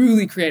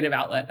truly creative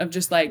outlet of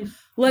just like,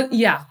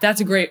 that's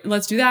a great,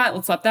 let's do that.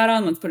 Let's slap that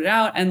on. Let's put it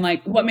out. And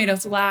like, what made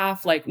us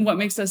laugh? Like what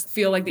makes us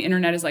feel like the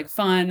internet is like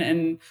fun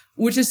and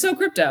which is so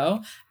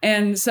crypto.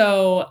 And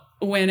so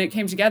when it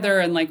came together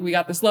and like we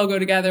got this logo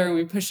together and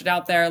we pushed it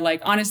out there,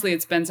 like honestly,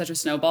 it's been such a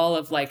snowball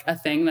of like a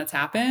thing that's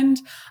happened.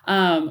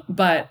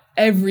 But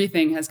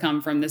everything has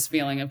come from this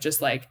feeling of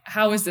just like,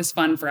 how is this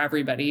fun for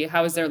everybody?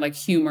 How is there like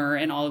humor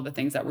in all of the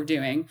things that we're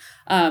doing?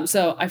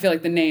 So I feel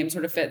like the name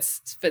sort of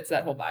fits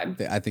that whole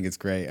vibe. I think it's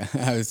great.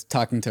 I was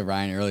talking to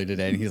Ryan earlier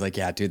today and he's like,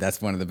 yeah, dude, that's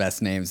one of the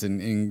best names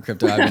in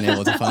crypto I've been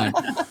able to find.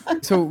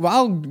 So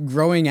while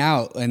growing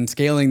out and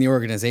scaling the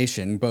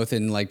organization, both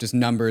in like just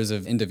numbers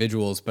of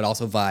individuals, but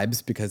also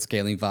vibes, because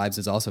scaling vibes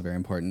is also very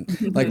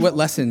important. Like what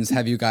lessons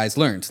have you guys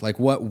learned? Like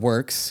what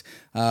works,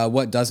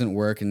 what doesn't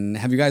work? And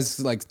have you guys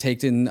like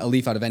taken a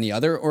leaf out of any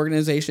other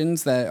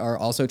organizations that are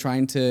also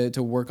trying to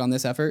work on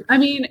this effort? I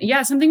mean,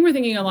 yeah, something we're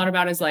thinking a lot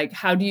about is like,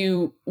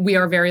 we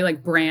are very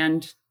like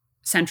brand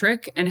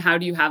centric, and how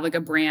do you have like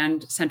a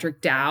brand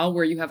centric DAO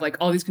where you have like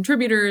all these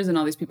contributors and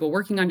all these people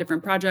working on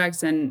different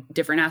projects and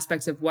different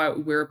aspects of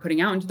what we're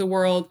putting out into the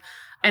world.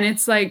 And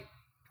it's like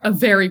a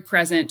very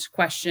present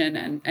question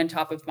and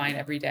top of mind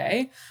every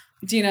day.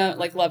 Dina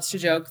like loves to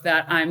joke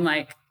that I'm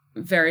like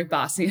very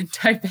bossy and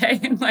type A,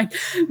 and like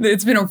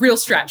it's been a real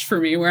stretch for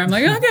me where I'm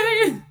like,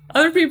 okay,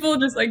 other people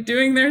just like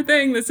doing their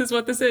thing. This is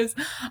what this is.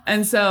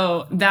 And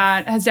so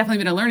that has definitely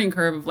been a learning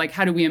curve of like,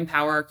 how do we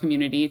empower our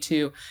community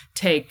to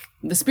take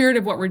the spirit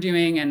of what we're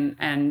doing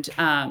and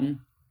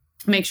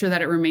make sure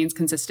that it remains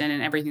consistent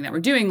in everything that we're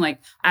doing. Like,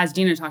 as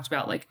Dina talked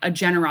about, like a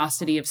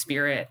generosity of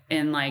spirit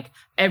in like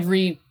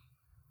every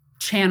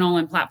channel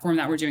and platform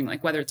that we're doing,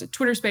 like whether it's a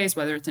Twitter space,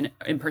 whether it's an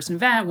in-person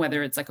event,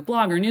 whether it's like a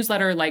blog or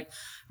newsletter, like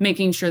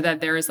making sure that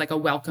there is like a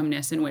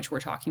welcomeness in which we're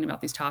talking about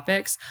these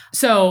topics.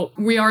 So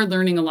we are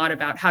learning a lot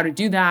about how to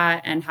do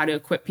that and how to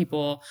equip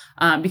people,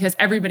 because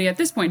everybody at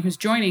this point who's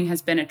joining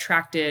has been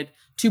attracted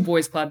to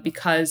Boys Club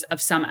because of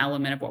some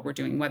element of what we're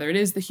doing, whether it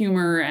is the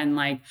humor and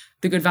like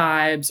the good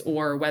vibes,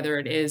 or whether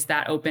it is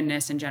that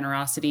openness and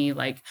generosity.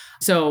 Like,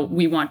 so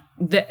we want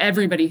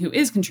everybody who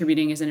is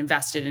contributing is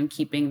invested in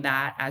keeping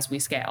that as we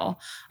scale.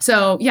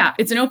 So yeah,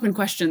 it's an open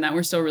question that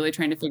we're still really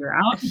trying to figure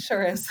out. It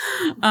sure is.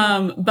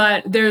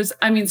 But there's,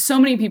 I mean, so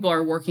many people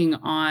are working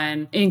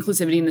on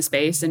inclusivity in the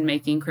space and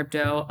making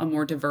crypto a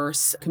more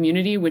diverse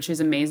community, which is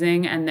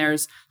amazing. And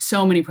there's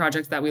so many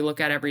projects that we look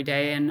at every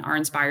day and are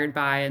inspired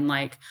by, and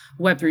like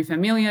Web3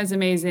 Familia is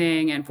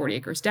amazing, and 40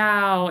 Acres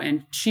DAO,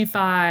 and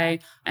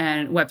SheFi,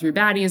 and Web3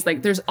 Baddies.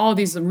 Like, there's all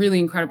these really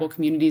incredible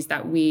communities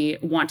that we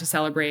want to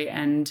celebrate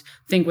and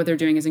think what they're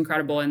doing is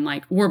incredible. And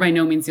like, we're by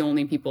no means the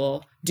only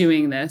people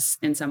doing this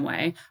in some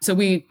way. So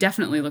we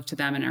definitely look to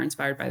them and are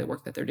inspired by the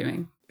work that they're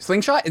doing.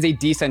 Slingshot is a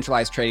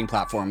decentralized trading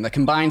platform that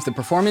combines the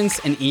performance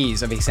and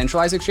ease of a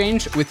centralized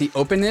exchange with the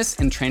openness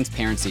and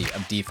transparency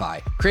of DeFi,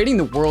 creating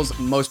the world's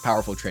most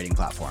powerful trading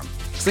platform.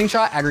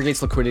 Slingshot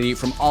aggregates liquidity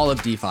from all of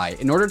DeFi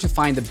in order to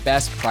find the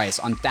best price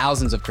on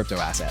thousands of crypto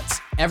assets.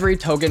 Every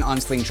token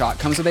on Slingshot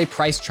comes with a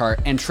price chart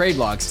and trade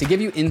logs to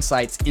give you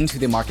insights into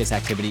the market's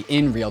activity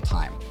in real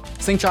time.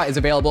 Slingshot is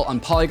available on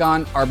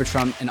Polygon,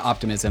 Arbitrum, and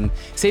Optimism,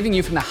 saving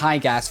you from the high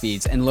gas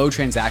fees and low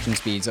transaction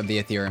speeds of the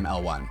Ethereum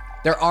L1.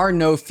 There are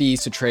no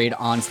fees to trade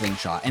on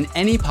Slingshot, and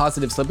any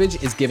positive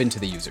slippage is given to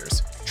the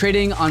users.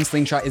 Trading on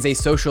Slingshot is a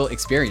social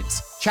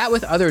experience. Chat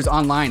with others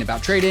online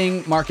about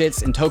trading,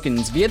 markets, and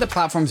tokens via the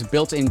platform's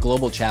built-in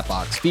global chat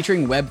box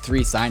featuring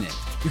Web3 sign-in.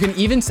 You can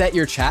even set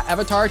your chat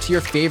avatar to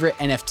your favorite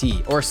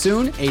NFT, or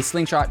soon a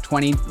Slingshot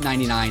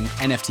 2099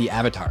 NFT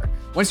avatar.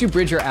 Once you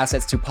bridge your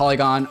assets to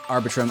Polygon,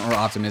 Arbitrum, or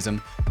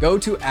Optimism, go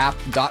to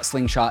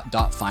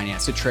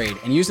app.slingshot.finance to trade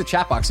and use the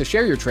chat box to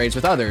share your trades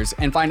with others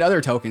and find other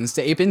tokens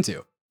to ape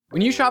into.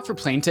 When you shop for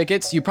plane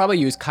tickets, you probably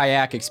use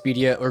Kayak,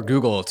 Expedia, or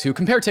Google to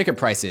compare ticket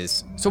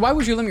prices. So why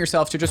would you limit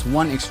yourself to just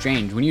one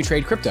exchange when you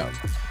trade crypto?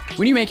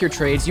 When you make your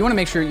trades, you want to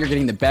make sure you're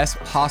getting the best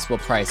possible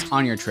price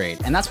on your trade,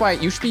 and that's why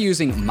you should be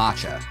using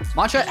Matcha.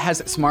 Matcha has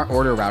smart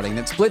order routing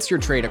that splits your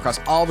trade across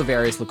all the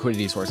various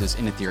liquidity sources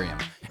in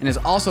Ethereum, and is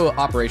also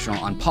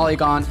operational on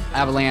Polygon,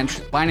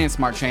 Avalanche, Binance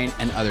Smart Chain,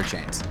 and other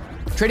chains.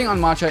 Trading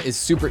on Matcha is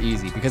super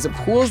easy because it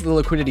pools the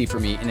liquidity for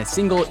me in a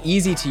single,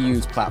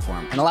 easy-to-use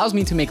platform and allows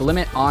me to make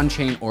limit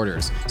on-chain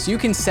orders, so you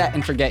can set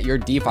and forget your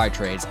DeFi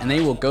trades and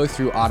they will go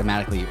through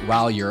automatically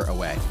while you're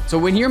away. So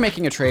when you're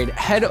making a trade,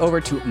 head over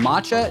to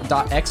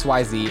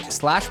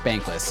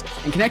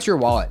matcha.xyz/bankless and connect your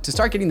wallet to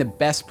start getting the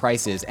best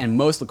prices and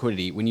most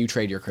liquidity when you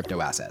trade your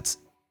crypto assets.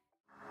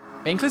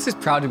 Bankless is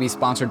proud to be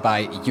sponsored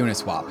by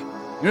Uniswap.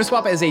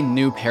 Uniswap is a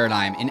new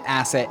paradigm in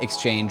asset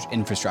exchange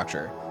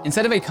infrastructure.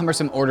 Instead of a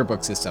cumbersome order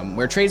book system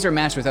where trades are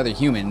matched with other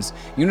humans,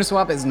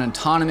 Uniswap is an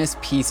autonomous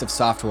piece of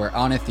software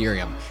on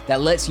Ethereum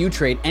that lets you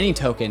trade any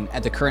token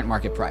at the current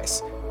market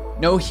price.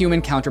 No human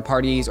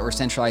counterparties or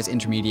centralized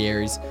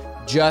intermediaries,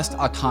 just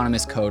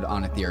autonomous code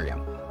on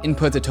Ethereum.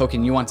 Input the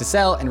token you want to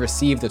sell and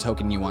receive the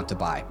token you want to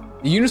buy.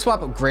 The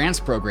Uniswap Grants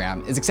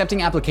program is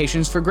accepting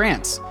applications for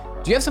grants.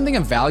 Do you have something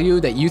of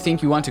value that you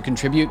think you want to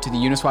contribute to the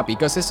Uniswap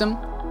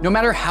ecosystem? No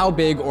matter how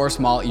big or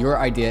small your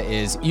idea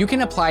is, you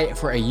can apply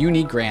for a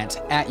unique grant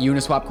at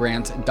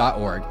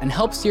uniswapgrant.org and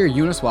help steer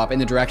Uniswap in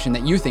the direction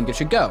that you think it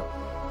should go.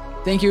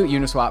 Thank you,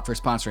 Uniswap, for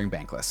sponsoring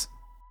Bankless.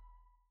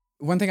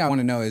 One thing I want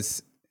to know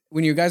is,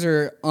 when you guys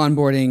are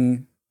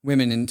onboarding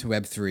women into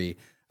Web3,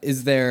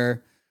 is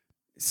there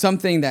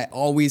something that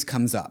always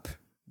comes up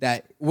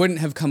that wouldn't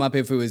have come up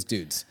if it was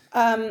dudes?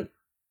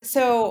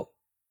 So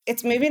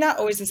it's maybe not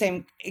always the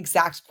same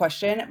exact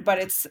question, but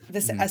it's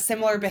this a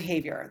similar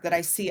behavior that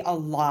I see a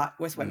lot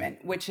with women,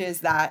 which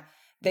is that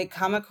they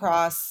come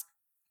across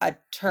a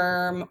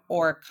term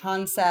or a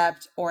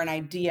concept or an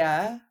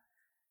idea.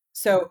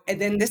 So, and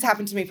then this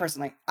happened to me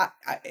personally.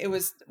 It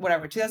was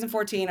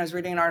 2014. I was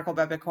reading an article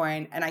about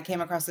Bitcoin and I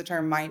came across the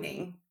term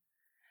mining,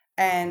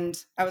 and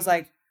I was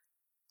like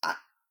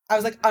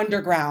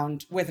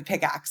underground with a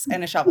pickaxe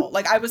and a shovel.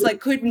 Like I was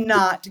like, could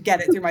not get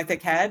it through my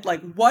thick head.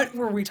 Like, what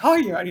were we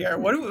talking about here?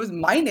 What it was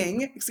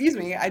mining? Excuse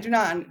me.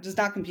 Does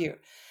not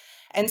compute.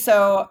 And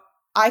so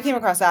I came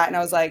across that and I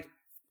was like,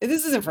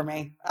 this isn't for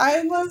me.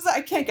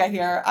 I can't get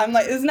here. I'm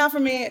like, this is not for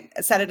me.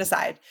 Set it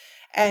aside.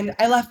 And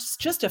I left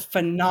just a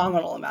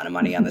phenomenal amount of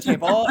money on the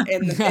table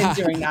in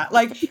doing that.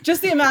 Like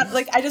just the amount,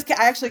 like I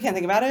actually can't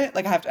think about it.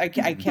 Like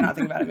I cannot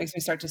think about it. It makes me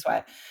start to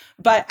sweat.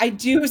 But I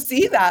do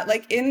see that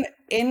like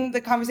in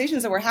the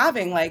conversations that we're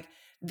having, like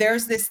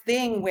there's this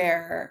thing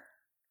where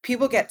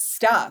people get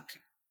stuck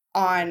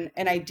on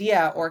an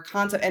idea or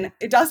concept. And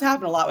it does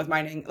happen a lot with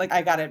mining. Like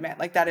I gotta admit,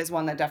 like that is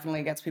one that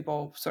definitely gets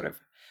people sort of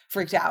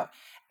freaked out.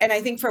 And I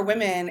think for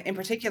women in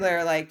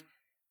particular, like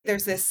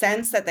there's this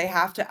sense that they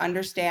have to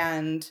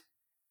understand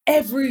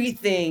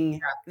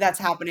everything that's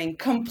happening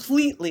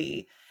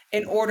completely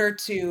in order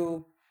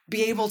to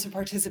be able to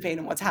participate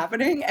in what's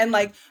happening. And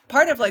like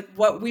part of like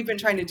what we've been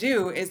trying to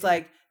do is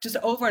like just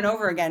over and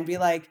over again be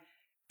like,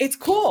 it's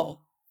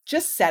cool,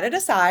 just set it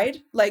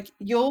aside. Like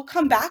you'll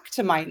come back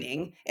to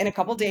mining in a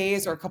couple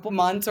days or a couple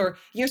months or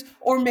years,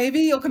 or maybe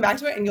you'll come back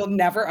to it and you'll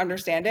never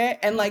understand it,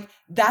 and like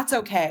that's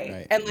okay.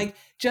 Right. And like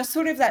just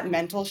sort of that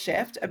mental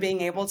shift of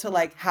being able to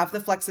like have the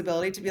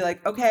flexibility to be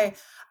like, okay,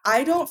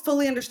 I don't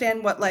fully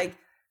understand what like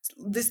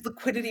this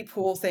liquidity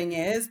pool thing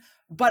is,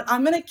 but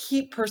I'm going to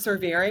keep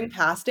persevering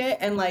past it.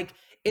 And like,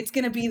 it's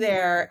going to be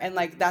there and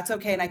like, that's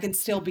okay. And I can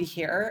still be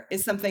here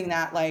is something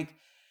that like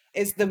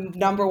is the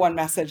number one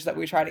message that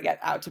we try to get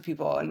out to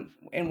people and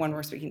when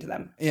we're speaking to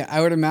them. Yeah.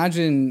 I would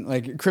imagine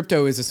like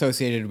crypto is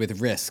associated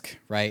with risk,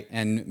 right?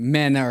 And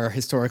men are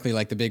historically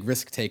like the big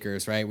risk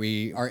takers, right?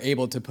 We are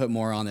able to put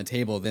more on the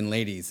table than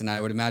ladies. And I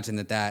would imagine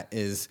that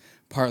is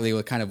partly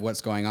what kind of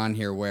what's going on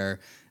here,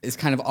 where it's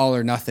kind of all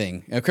or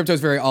nothing. Crypto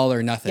is very all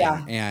or nothing.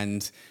 Yeah.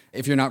 And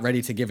if you're not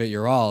ready to give it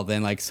your all,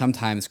 then like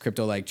sometimes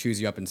crypto like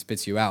chews you up and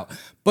spits you out.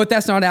 But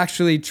that's not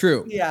actually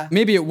true. Yeah.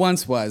 Maybe it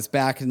once was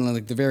back in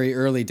like the very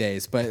early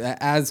days, but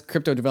as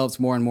crypto develops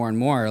more and more and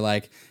more,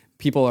 like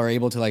people are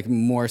able to like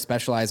more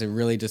specialize and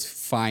really just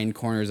find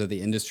corners of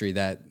the industry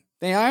that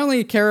I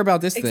only care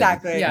about this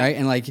Exactly. thing, Yeah. right?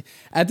 And like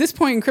at this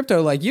point in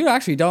crypto, like you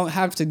actually don't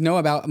have to know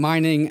about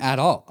mining at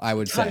all, I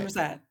would say.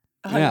 100%.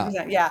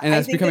 100%. Yeah. And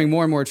that's I think becoming that,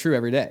 more and more true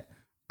every day.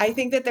 I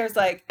think that there's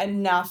like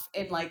enough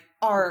in like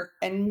art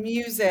and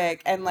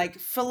music and like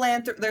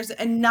philanthropy. There's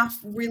enough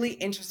really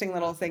interesting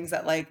little things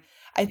that like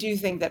I do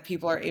think that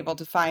people are able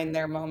to find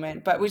their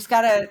moment, but we just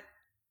gotta,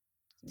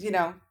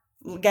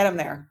 get them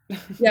there.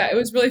 Yeah, it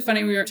was really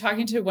funny. We were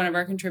talking to one of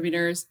our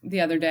contributors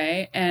the other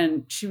day,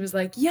 and she was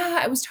like, yeah,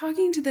 I was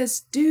talking to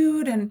this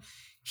dude, and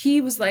he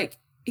was like,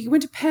 he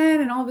went to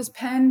Penn, and all of his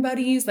Penn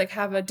buddies like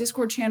have a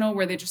Discord channel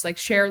where they just like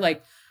share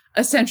like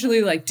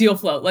essentially like deal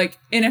flow, like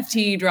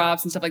NFT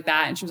drops and stuff like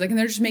that. And she was like, and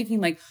they're just making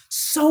like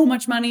so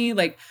much money.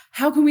 Like,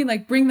 how can we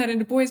like bring that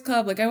into Boys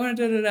Club? Like, I want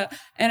to da da da.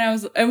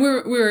 And we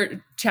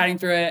were chatting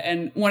through it.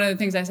 And one of the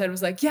things I said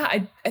was like, yeah,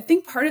 I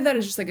think part of that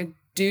is just like a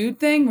dude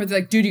thing where they're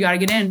like, dude, you got to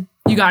get in.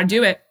 You got to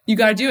do it. You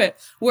got to do it.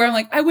 Where I'm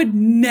like, I would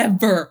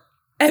never,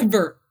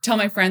 ever tell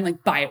my friend,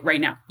 like, buy it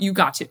right now. You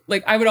got to.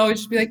 Like, I would always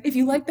just be like, if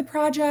you like the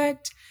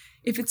project,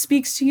 if it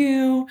speaks to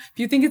you, if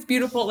you think it's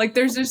beautiful, like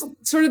there's just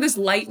sort of this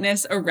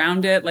lightness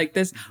around it, like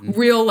this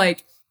real,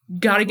 like,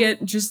 gotta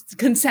get just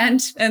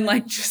consent and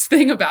like just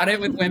thing about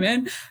it with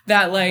women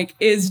that like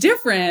is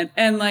different.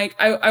 And like,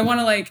 I want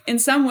to like, in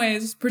some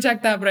ways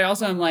protect that, but I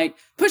also am like,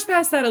 push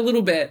past that a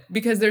little bit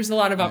because there's a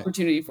lot of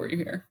opportunity for you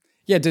here.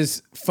 Yeah.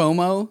 Does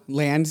FOMO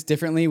land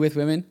differently with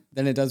women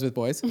than it does with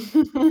boys?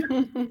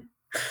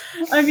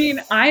 I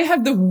mean, I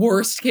have the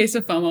worst case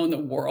of FOMO in the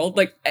world.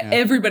 Like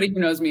everybody who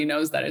knows me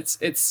knows that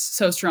it's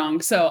so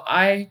strong. So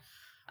I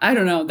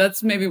don't know.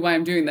 That's maybe why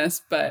I'm doing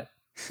this, but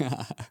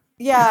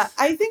Yeah,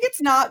 I think it's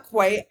not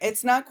quite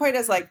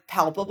as like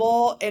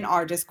palpable in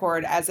our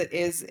Discord as it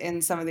is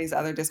in some of these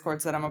other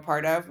Discords that I'm a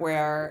part of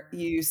where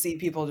you see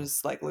people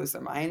just like lose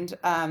their mind.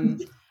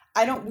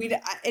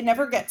 It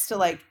never gets to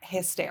like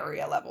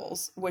hysteria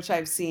levels, which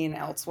I've seen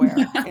elsewhere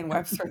in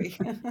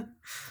Web3.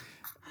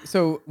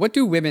 So what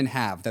do women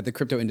have that the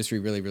crypto industry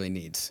really, really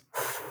needs?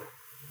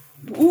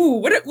 Ooh,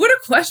 what a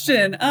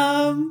question.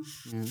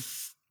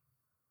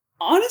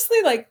 Honestly,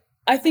 like,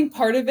 I think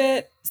part of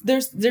it,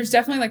 there's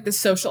definitely like the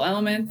social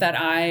element that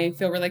I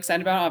feel really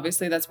excited about.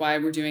 Obviously, that's why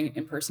we're doing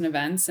in-person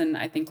events. And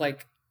I think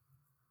like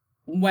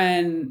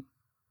when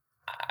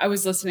I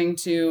was listening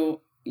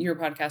to your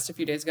podcast a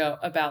few days ago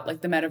about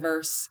like the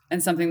metaverse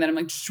and something that I'm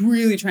like just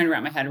really trying to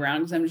wrap my head around,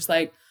 because I'm just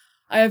like,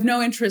 I have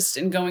no interest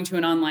in going to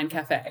an online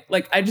cafe.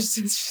 Like, it's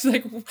just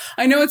like,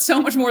 I know it's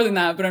so much more than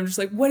that, but I'm just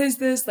like, what is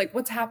this? Like,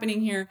 what's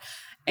happening here?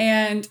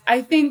 And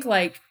I think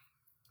like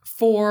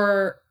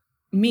for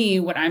me,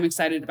 what I'm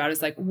excited about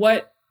is like,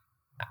 what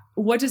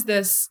does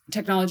this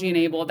technology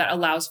enable that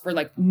allows for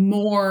like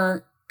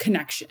more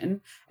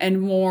connection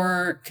and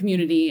more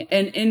community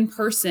and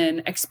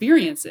in-person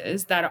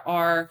experiences that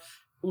are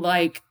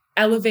like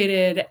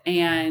elevated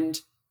and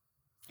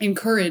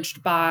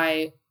encouraged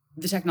by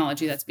the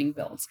technology that's being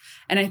built.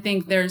 And I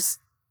think there's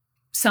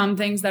some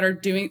things that are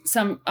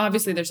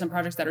obviously there's some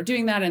projects that are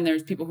doing that, and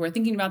there's people who are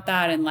thinking about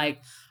that. And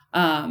like,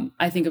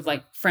 I think of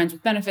like Friends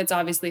with Benefits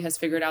obviously has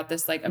figured out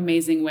this like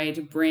amazing way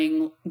to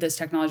bring this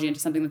technology into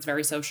something that's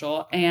very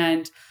social.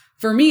 And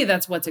for me,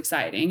 that's what's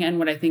exciting. And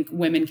what I think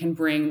women can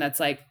bring that's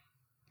like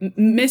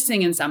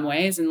missing in some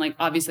ways. And like,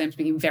 obviously I'm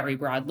speaking very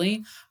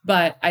broadly,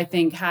 but I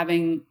think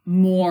having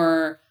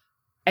more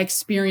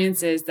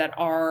experiences that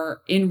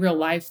are in real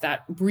life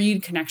that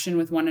breed connection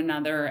with one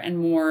another and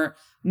more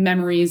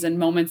memories and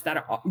moments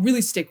that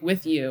really stick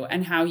with you,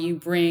 and how you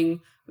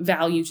bring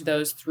value to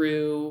those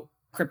through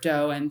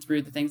crypto and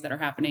through the things that are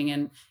happening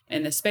in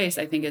this space,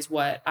 I think is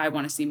what I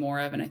want to see more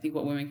of. And I think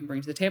what women can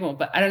bring to the table.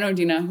 But I don't know,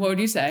 Dina, what would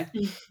you say?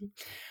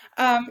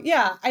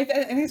 Yeah, I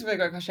think it's a really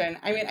good question.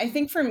 I mean, I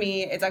think for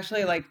me, it's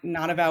actually like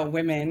not about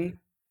women.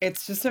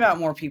 It's just about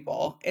more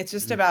people. It's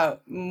just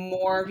about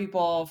more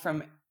people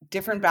from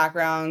different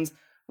backgrounds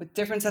with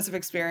different sets of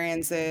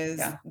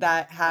experiences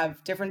that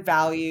have different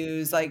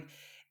values. Like,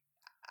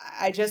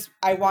 I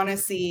want to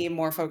see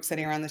more folks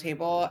sitting around the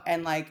table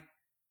and like,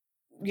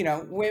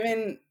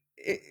 women,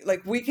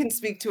 like we can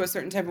speak to a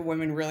certain type of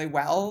women really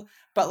well,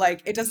 but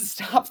like, it doesn't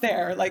stop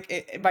there,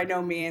 like by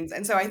no means.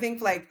 And so I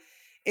think like,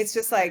 it's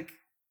just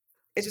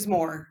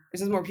more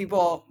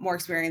people, more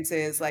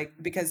experiences, like,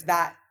 because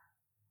that,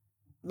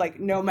 like,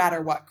 no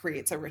matter what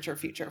creates a richer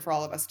future for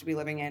all of us to be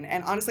living in.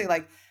 And honestly,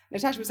 like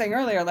Natasha was saying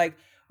earlier, like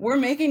we're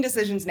making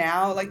decisions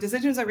now, like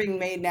decisions are being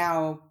made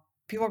now.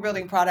 People are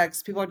building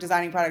products, people are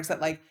designing products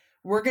that like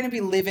we're going to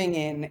be living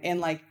in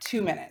like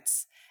 2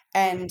 minutes.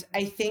 And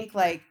I think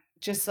like,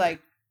 just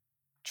like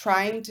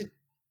trying to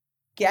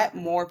get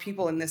more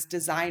people in this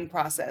design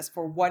process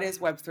for what is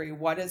Web3,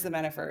 what is the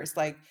metaverse,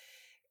 like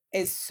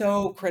is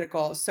so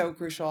critical, so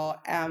crucial.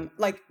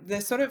 Like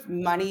the sort of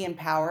money and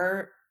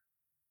power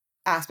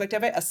aspect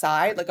of it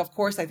aside, like, of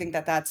course, I think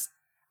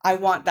I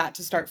want that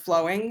to start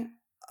flowing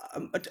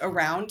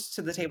around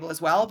to the table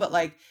as well. But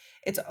like,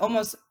 it's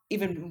almost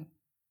even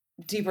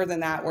deeper than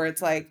that, where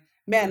it's like,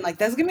 man, like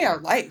that's gonna be our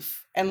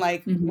life. And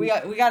like, we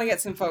got to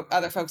get some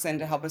other folks in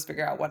to help us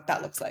figure out what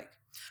that looks like.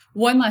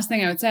 One last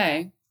thing I would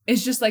say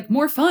is just like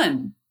more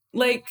fun.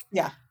 Like,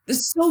 Yeah. this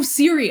is so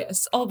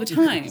serious all the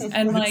time.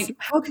 And like,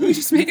 how can we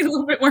just make it a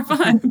little bit more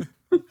fun?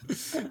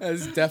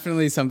 That's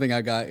definitely something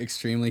I got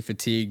extremely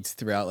fatigued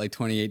throughout like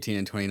 2018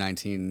 and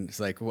 2019. It's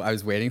like I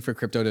was waiting for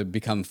crypto to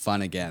become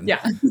fun again.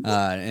 Yeah.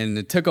 And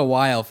it took a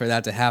while for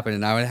that to happen.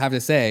 And I would have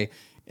to say,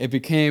 it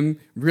became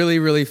really,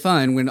 really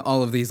fun when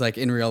all of these like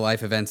in real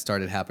life events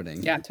started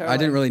happening. Yeah, totally. I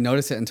didn't really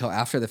notice it until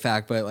after the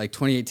fact, but like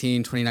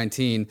 2018,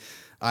 2019,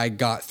 I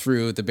got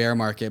through the bear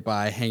market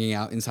by hanging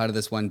out inside of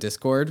this one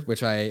Discord,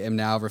 which I am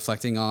now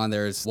reflecting on.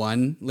 There's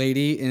one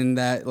lady in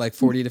that like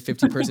 40 to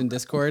 50 person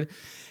Discord.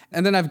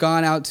 And then I've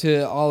gone out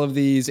to all of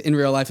these in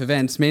real life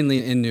events,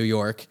 mainly in New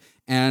York.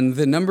 And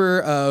the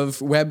number of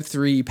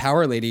Web3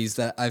 power ladies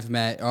that I've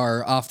met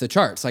are off the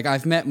charts. Like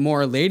I've met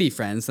more lady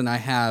friends than I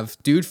have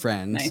dude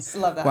friends. Nice.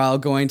 Love that. While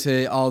going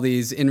to all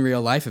these in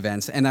real life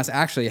events. And that's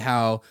actually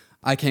how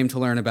I came to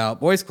learn about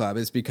Boys Club,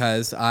 is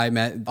because I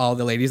met all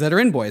the ladies that are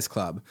in Boys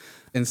Club.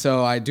 And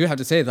so I do have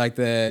to say, like,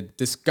 the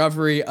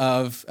discovery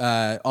of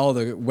all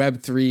the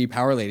Web3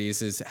 power ladies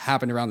has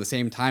happened around the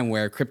same time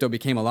where crypto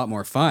became a lot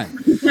more fun.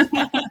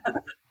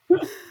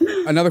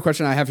 Another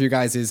question I have for you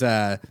guys is,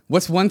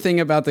 what's one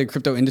thing about the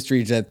crypto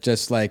industry that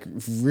just like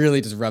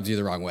really just rubs you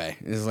the wrong way?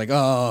 It's like,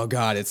 oh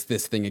God, it's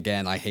this thing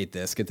again. I hate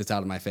this. Get this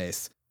out of my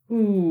face.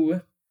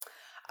 Ooh.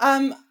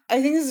 I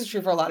think this is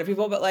true for a lot of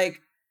people, but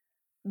like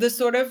the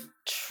sort of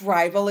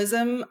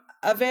tribalism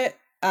of it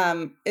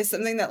is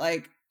something that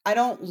like I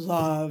don't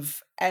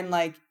love, and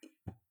like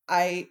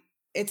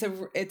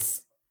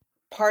it's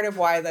part of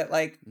why that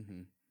like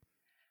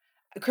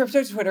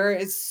crypto Twitter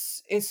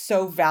is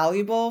so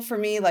valuable for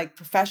me, like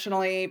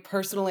professionally,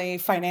 personally,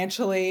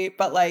 financially,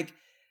 but like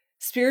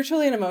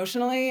spiritually and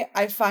emotionally,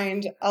 I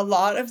find a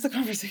lot of the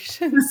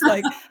conversations,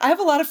 like I have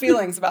a lot of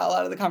feelings about a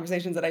lot of the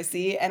conversations that I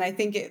see. And I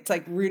think it's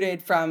like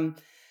rooted from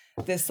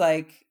this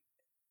like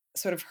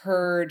sort of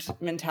herd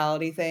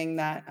mentality thing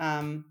that,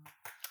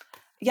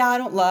 I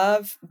don't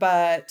love,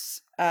 but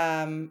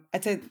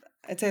I'd say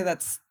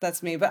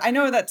that's me. But I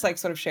know that's like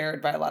sort of shared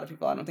by a lot of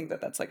people. I don't think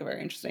that that's like a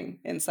very interesting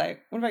insight.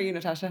 What about you,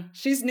 Natasha?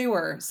 She's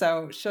newer,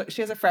 so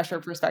she has a fresher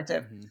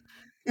perspective.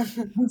 I'm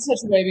such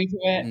a baby to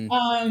it.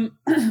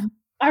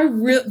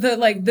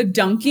 The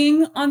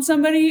dunking on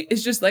somebody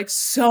is just like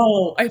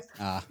so. I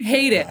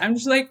hate it. I'm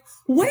just like,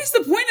 what is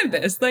the point of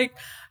this? Like,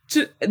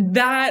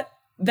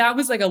 that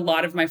was like a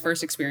lot of my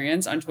first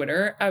experience on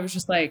Twitter. I was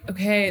just like,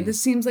 okay, this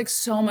seems like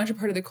so much a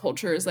part of the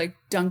culture is like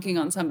dunking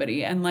on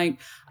somebody, and like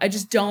I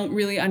just don't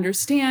really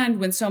understand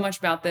when so much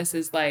about this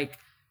is like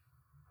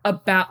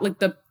about like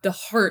the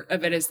heart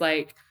of it is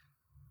like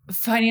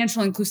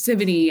financial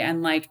inclusivity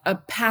and like a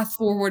path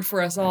forward for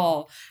us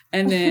all,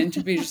 and then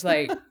to be just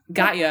like,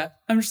 got ya.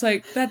 I'm just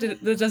like, that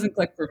doesn't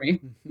click for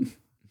me.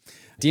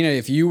 Dina,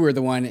 if you were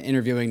the one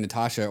interviewing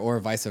Natasha or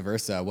vice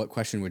versa, what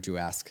question would you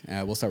ask?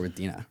 We'll start with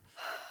Dina.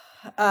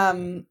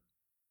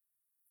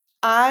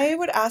 I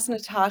would ask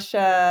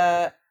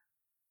Natasha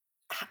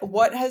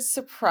what has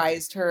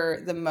surprised her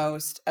the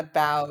most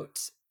about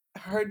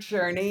her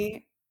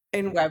journey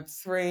in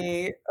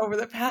Web3 over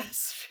the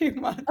past few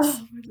months.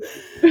 Oh.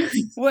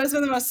 What has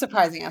been the most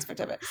surprising aspect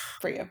of it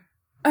for you?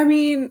 I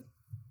mean,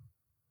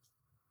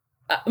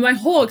 my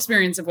whole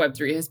experience of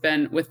Web3 has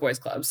been with Boys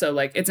Club. So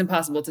like, it's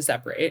impossible to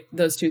separate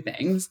those two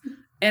things.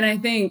 And I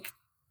think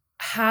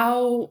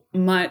how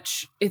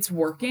much it's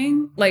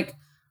working, like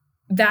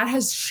that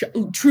has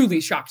truly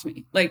shocked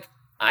me. Like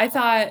I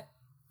thought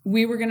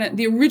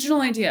the original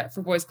idea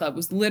for Boys Club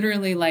was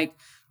literally like,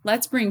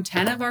 let's bring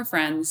 10 of our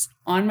friends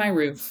on my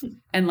roof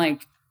and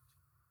like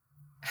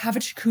have a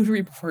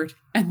charcuterie board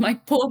and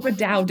like pull up a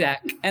DAO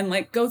deck and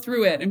like go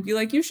through it and be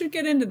like, you should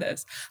get into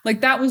this.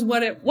 Like that was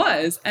what it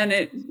was. And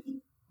it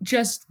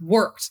just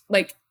worked.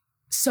 Like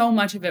so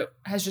much of it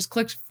has just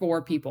clicked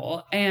for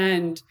people.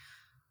 And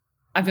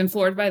I've been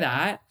floored by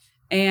that.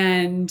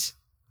 And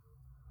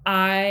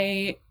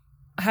I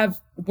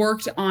have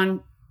worked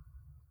on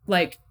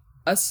like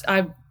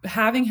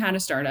having had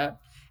a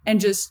startup, and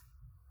just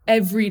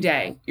every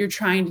day you're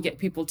trying to get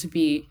people to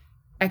be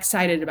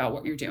excited about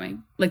what you're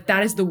doing. Like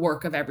that is the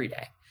work of every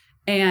day.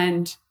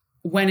 And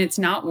when it's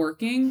not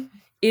working,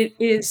 it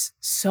is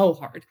so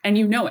hard. And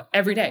you know it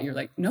every day. You're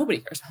like, nobody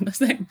cares about this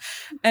thing.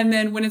 And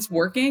then when it's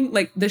working,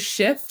 like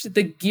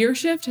the gear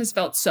shift has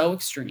felt so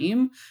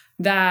extreme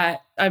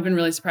that I've been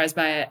really surprised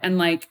by it. And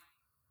like,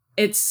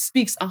 it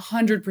speaks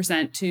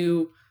 100%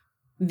 to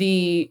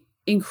the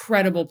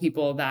incredible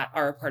people that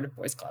are a part of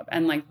Boys Club,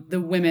 and like the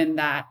women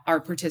that are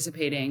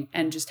participating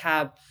and just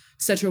have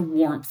such a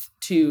warmth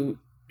to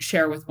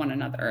share with one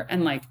another.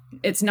 And like,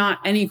 it's not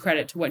any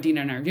credit to what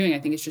Dina and I are doing. I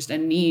think it's just a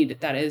need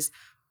that is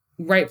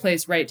right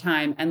place, right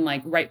time, and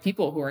like right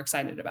people who are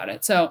excited about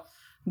it. So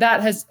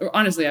that has,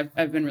 honestly,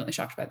 I've been really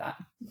shocked by that.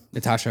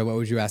 Natasha, what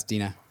would you ask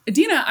Dina?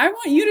 Dina, I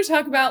want you to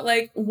talk about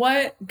like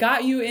what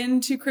got you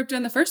into crypto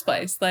in the first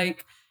place.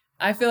 Like,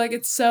 I feel like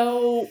it's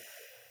so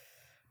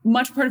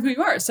much part of who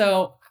you are.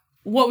 So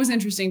what was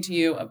interesting to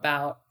you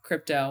about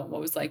crypto? What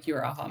was like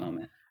your aha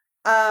moment?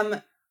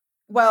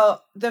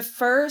 Well, the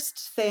first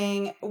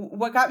thing,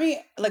 what got me,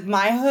 like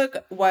my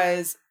hook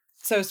was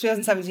So it was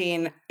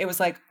 2017. It was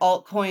like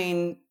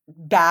altcoin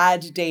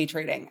bad day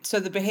trading. So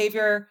the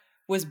behavior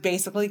was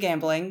basically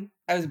gambling.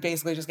 I was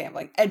basically just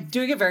gambling and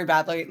doing it very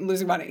badly,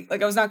 losing money.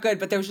 Like I was not good,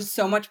 but there was just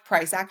so much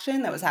price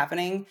action that was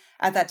happening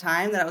at that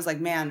time that I was like,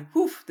 man,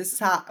 whew, this is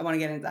hot. I want to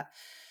get into that.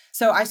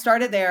 So I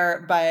started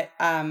there, but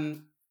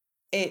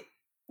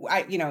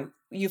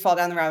you fall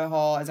down the rabbit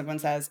hole, as everyone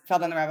says, fell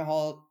down the rabbit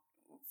hole.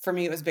 For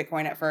me, it was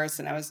Bitcoin at first,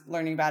 and I was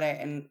learning about it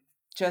and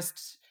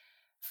just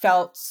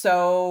felt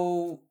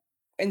so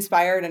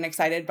inspired and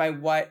excited by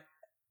what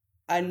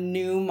a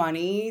new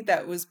money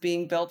that was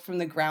being built from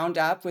the ground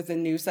up with a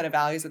new set of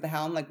values at the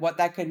helm, like what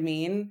that could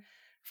mean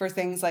for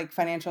things like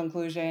financial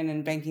inclusion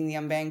and banking the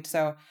unbanked.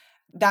 So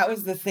that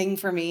was the thing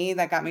for me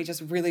that got me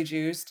just really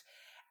juiced.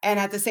 And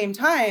at the same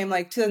time,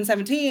 like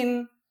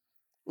 2017,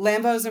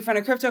 Lambos in front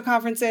of crypto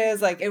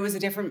conferences, like it was a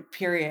different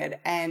period.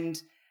 And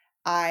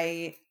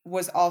I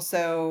was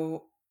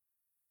also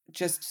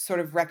just sort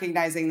of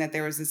recognizing that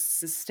there was a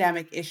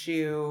systemic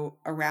issue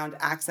around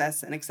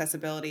access and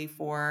accessibility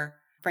for,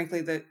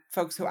 frankly, the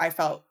folks who I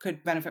felt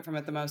could benefit from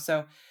it the most.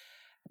 So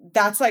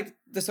that's like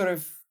the sort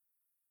of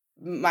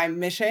my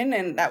mission.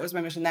 And that was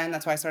my mission then.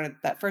 That's why I started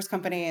that first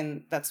company.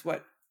 And that's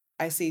what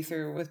I see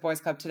through with Boys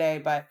Club today.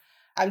 But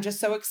I'm just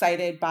so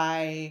excited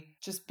by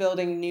just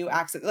building new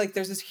access. Like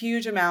there's this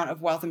huge amount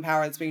of wealth and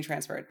power that's being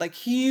transferred, like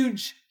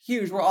huge.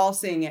 We're all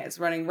seeing it. It's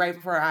running right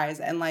before our eyes.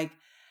 And like,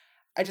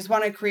 I just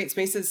want to create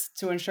spaces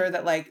to ensure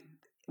that like,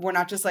 we're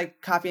not just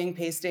like copying,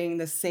 pasting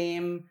the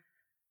same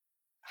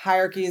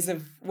hierarchies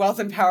of wealth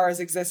and power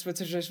as exist with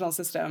traditional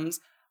systems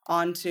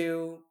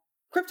onto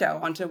crypto,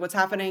 onto what's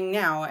happening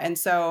now. And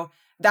so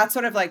that's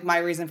sort of like my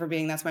reason for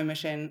being, that's my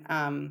mission.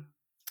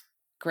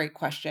 Great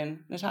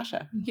question,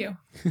 Natasha. Thank you.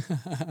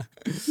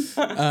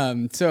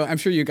 So I'm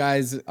sure you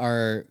guys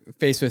are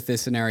faced with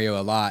this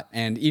scenario a lot,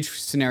 and each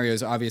scenario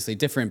is obviously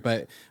different.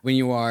 But when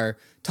you are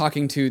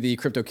talking to the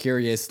crypto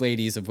curious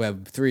ladies of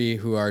Web3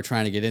 who are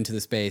trying to get into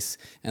the space,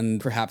 and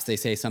perhaps they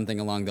say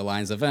something along the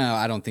lines of, "Oh,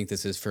 I don't think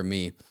this is for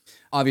me."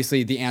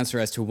 Obviously, the answer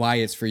as to why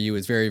it's for you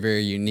is very,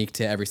 very unique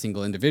to every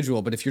single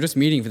individual. But if you're just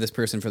meeting for this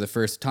person for the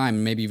first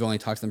time, maybe you've only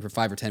talked to them for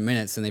 5 or 10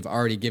 minutes, and they've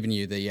already given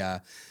you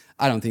the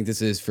I don't think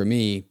this is for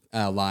me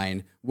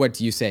line. What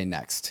do you say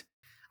next?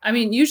 I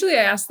mean, usually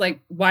I ask like,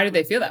 why do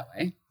they feel that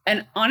way?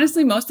 And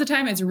honestly, most of the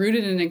time it's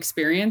rooted in an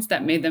experience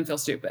that made them feel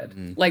stupid.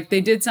 Mm. Like they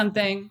did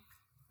something,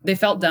 they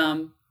felt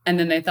dumb, and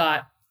then they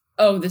thought,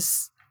 oh,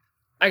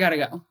 I gotta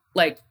go.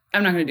 Like,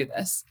 I'm not gonna do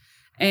this.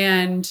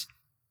 And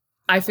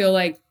I feel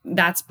like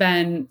that's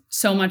been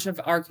so much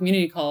of our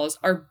community calls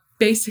are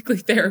basically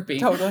therapy.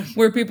 Totally.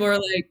 Where people are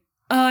like,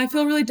 I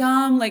feel really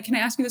dumb. Like, can I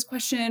ask you this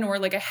question? Or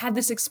like, I had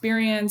this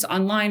experience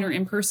online or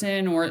in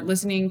person or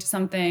listening to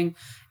something.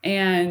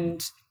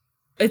 And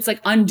it's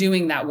like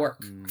undoing that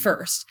work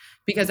first,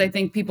 because I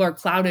think people are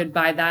clouded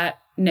by that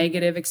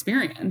negative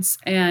experience.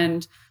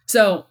 And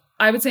so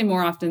I would say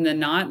more often than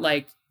not,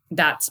 like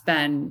that's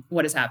been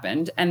what has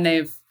happened. And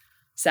they've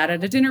sat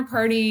at a dinner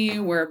party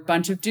where a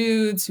bunch of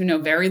dudes who know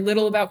very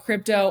little about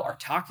crypto are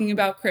talking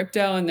about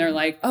crypto. And they're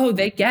like, oh,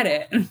 they get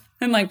it.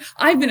 And like,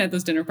 I've been at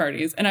those dinner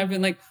parties and I've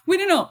been like, wait,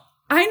 no,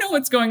 I know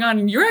what's going on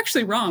and you're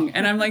actually wrong.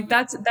 And I'm like,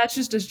 that's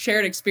just a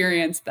shared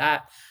experience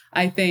that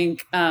I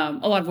think a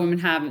lot of women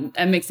have,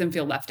 and makes them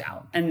feel left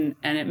out. And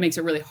it makes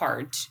it really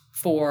hard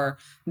for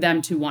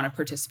them to want to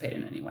participate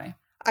in any way.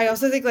 I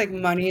also think like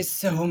money is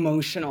so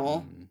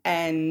emotional,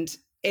 and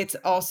it's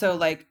also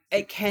like,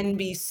 it can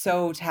be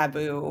so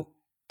taboo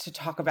to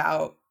talk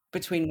about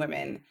between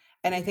women.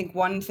 And I think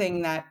one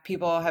thing that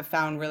people have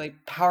found really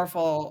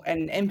powerful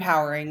and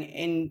empowering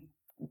in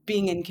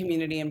being in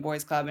community and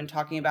Boys Club and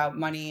talking about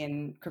money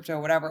and crypto,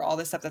 whatever, all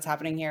this stuff that's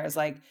happening here is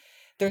like,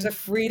 there's a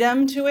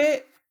freedom to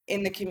it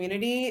in the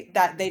community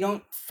that they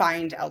don't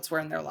find elsewhere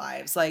in their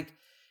lives. Like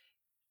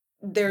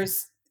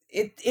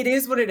it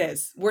is what it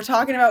is. We're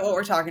talking about what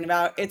we're talking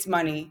about. It's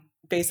money,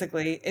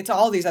 basically. It's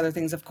all these other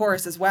things, of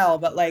course, as well.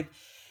 But like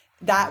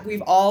that,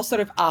 we've all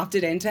sort of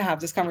opted in to have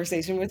this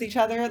conversation with each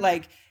other.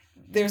 Like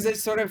there's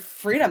this sort of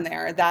freedom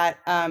there that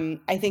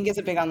I think is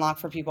a big unlock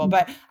for people.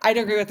 But I'd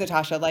agree with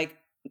Natasha, like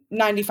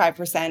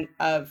 95%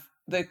 of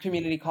the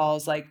community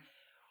calls, like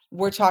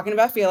we're talking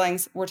about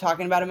feelings, we're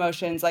talking about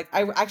emotions. Like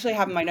I actually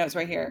have in my notes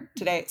right here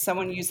today,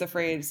 someone used the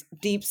phrase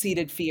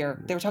deep-seated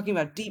fear. They were talking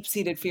about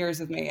deep-seated fears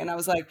with me. And I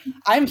was like,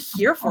 I'm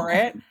here for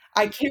it.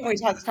 I can't wait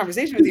to have this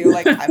conversation with you.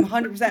 Like I'm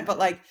 100%, but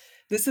like,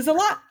 this is a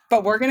lot,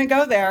 but we're going to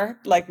go there.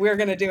 Like we're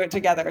going to do it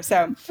together.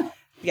 So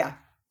yeah.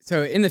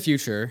 So in the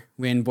future,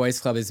 when Boys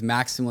Club is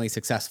maximally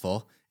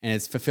successful and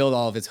it's fulfilled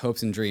all of its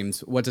hopes and dreams,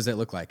 what does it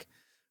look like?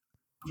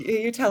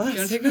 You tell us. You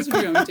want to take this or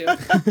do you want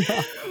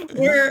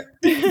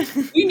me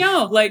to? We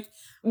know, like,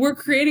 we're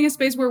creating a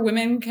space where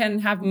women can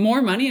have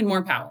more money and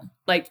more power.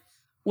 Like,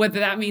 whether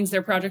that means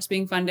their projects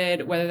being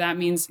funded, whether that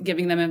means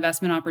giving them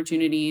investment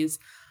opportunities,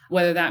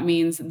 whether that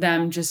means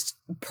them just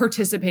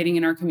participating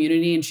in our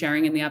community and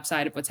sharing in the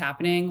upside of what's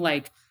happening.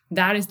 Like,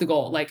 that is the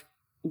goal. Like,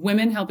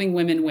 women helping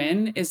women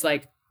win is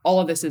like all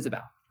of this is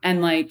about.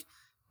 And like,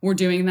 we're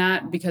doing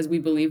that because we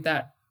believe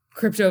that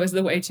crypto is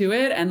the way to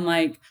it. And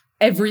like,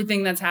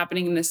 everything that's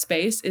happening in this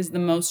space is the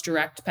most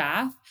direct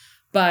path.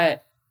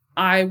 But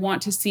I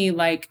want to see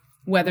like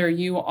whether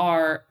you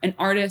are an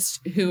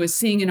artist who is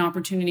seeing an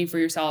opportunity for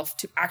yourself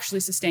to actually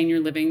sustain your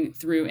living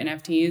through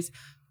NFTs,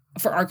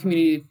 for our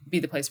community to be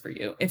the place for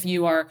you. If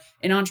you are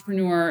an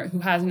entrepreneur who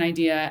has an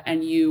idea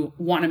and you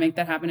want to make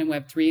that happen in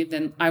Web3,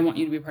 then I want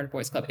you to be a part of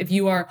Boys Club. If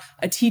you are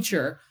a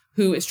teacher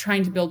who is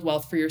trying to build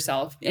wealth for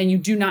yourself and you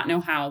do not know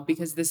how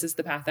because this is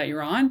the path that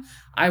you're on,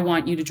 I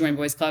want you to join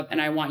Boys Club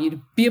and I want you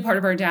to be a part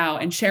of our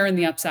DAO and share in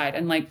the upside.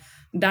 And like,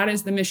 that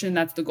is the mission,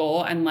 that's the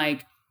goal. And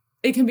like,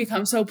 it can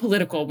become so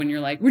political when you're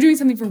like, we're doing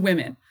something for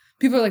women.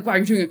 People are like, wow,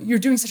 you're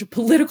doing such a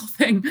political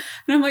thing. And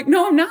I'm like,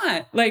 no, I'm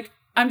not. Like,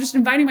 I'm just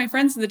inviting my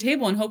friends to the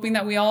table and hoping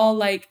that we all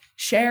like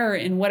share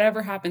in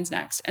whatever happens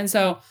next. And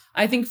so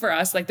I think for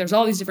us, like there's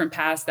all these different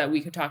paths that we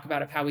could talk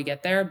about of how we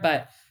get there,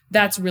 but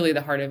that's really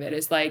the heart of it,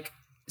 is like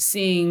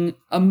seeing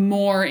a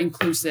more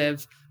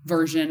inclusive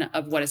version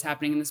of what is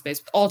happening in the space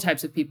with all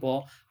types of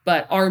people.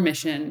 But our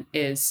mission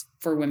is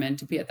for women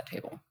to be at that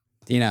table.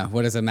 Dina,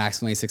 what does a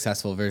maximally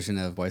successful version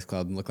of Boys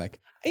Club look like?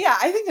 Yeah,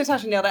 I think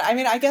Natasha nailed it. I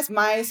mean, I guess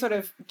my sort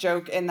of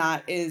joke in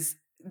that is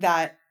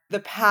that the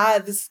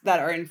paths that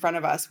are in front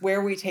of us,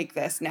 where we take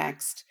this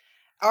next,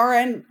 are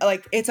in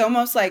like, it's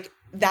almost like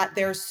that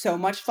there's so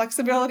much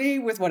flexibility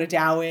with what a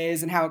DAO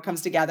is and how it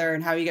comes together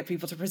and how you get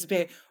people to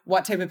participate,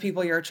 what type of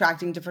people you're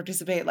attracting to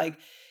participate. Like,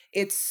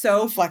 it's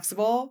so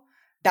flexible.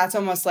 That's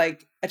almost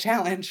like a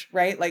challenge,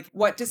 right? Like,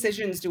 what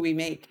decisions do we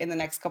make in the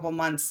next couple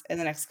months, in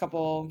the next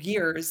couple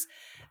years,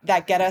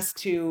 that get us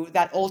to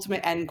that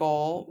ultimate end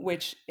goal,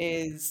 which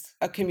is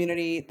a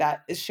community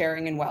that is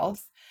sharing in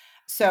wealth?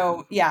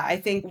 So yeah, I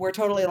think we're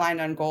totally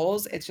aligned on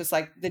goals. It's just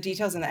like the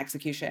details and the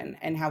execution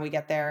and how we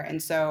get there.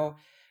 And so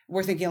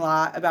we're thinking a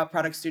lot about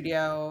Product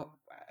Studio.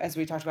 As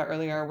we talked about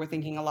earlier, we're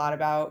thinking a lot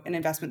about an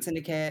investment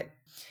syndicate.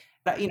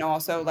 But, you know,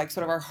 also like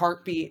sort of our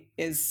heartbeat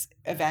is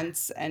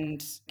events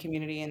and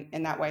community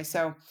in that way.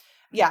 So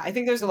yeah, I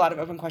think there's a lot of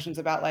open questions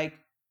about like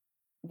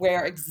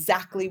where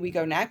exactly we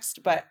go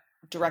next, but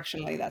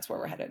directionally, that's where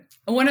we're headed.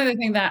 One other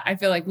thing that I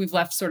feel like we've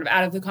left sort of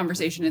out of the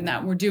conversation in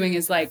that we're doing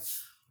is like,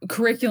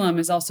 curriculum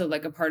is also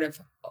like a part of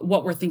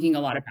what we're thinking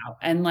a lot about,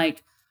 and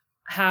like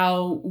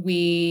how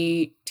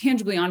we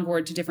tangibly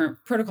onboard to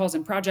different protocols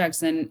and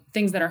projects and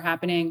things that are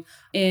happening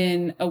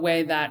in a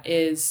way that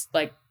is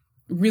like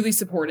really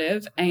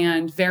supportive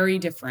and very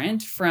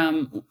different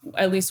from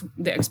at least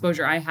the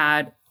exposure I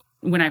had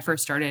when I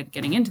first started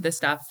getting into this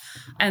stuff.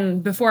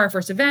 And before our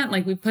first event,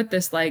 like we put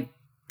this like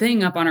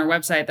thing up on our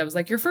website that was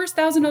like your first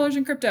 $1,000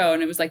 in crypto.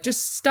 And it was like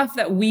just stuff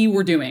that we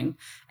were doing.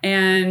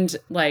 And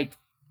like,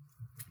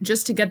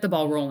 just to get the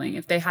ball rolling.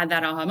 If they had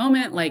that aha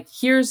moment, like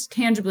here's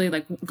tangibly,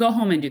 like go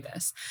home and do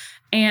this.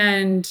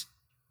 And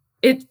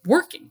it's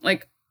working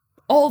like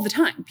all the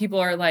time. People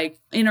are like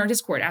in our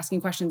Discord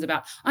asking questions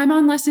about, I'm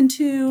on lesson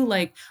 2,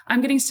 like I'm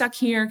getting stuck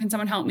here. Can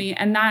someone help me?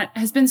 And that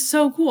has been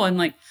so cool. And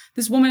like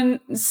this woman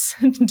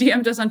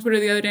DM'd us on Twitter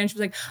the other day and she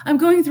was like, I'm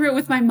going through it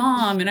with my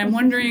mom and I'm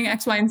wondering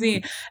X, Y, and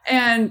Z.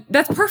 And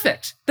that's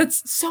perfect.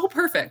 That's so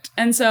perfect.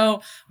 And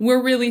so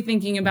we're really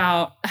thinking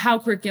about how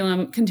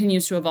curriculum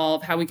continues to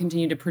evolve, how we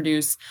continue to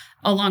produce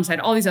alongside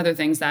all these other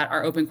things that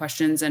are open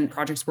questions and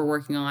projects we're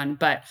working on.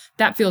 But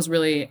that feels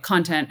really,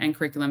 content and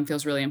curriculum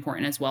feels really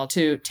important as well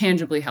to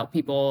tangibly help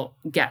people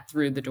get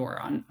through the door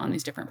on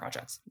these different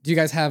projects. Do you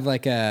guys have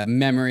like a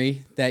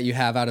memory that you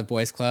have out of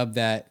Boys Club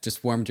that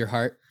just warmed your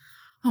heart?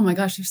 Oh my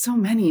gosh, there's so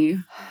many.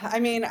 I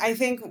mean, I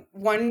think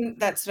one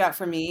that stood out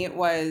for me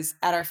was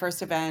at our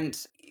first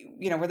event.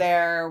 You know, we're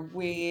there,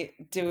 we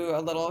do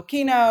a little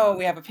keynote,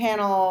 we have a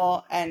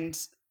panel, and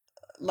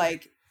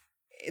like,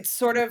 it's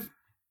sort of,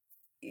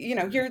 you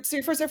know, it's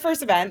your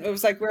first event. It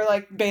was like, we're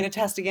like beta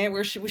testing it.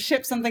 We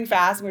shipped something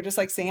fast. And we're just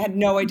like seeing, had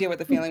no idea what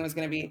the feeling was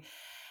going to be.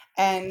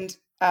 And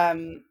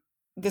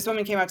this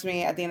woman came up to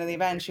me at the end of the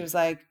event. She was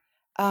like,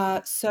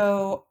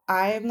 so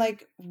I'm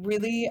like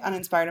really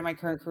uninspired in my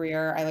current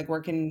career. I like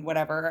work in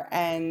whatever.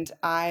 And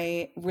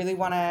I really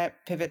want to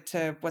pivot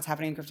to what's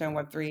happening in crypto and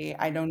Web3.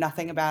 I know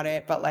nothing about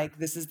it, but like,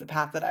 this is the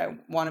path that I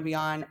want to be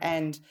on.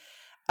 And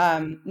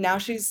now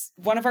she's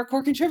one of our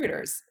core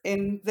contributors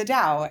in the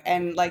DAO.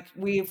 And like,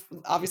 we've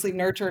obviously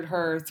nurtured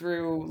her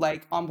through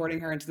like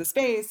onboarding her into the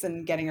space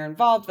and getting her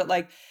involved. But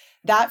like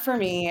that for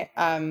me,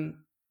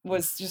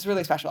 was just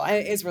really special. And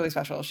it is really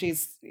special.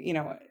 She's, you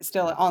know,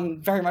 still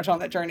very much on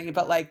that journey.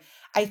 But like,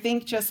 I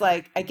think just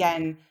like,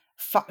 again,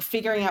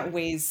 figuring out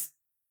ways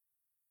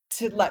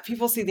to let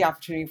people see the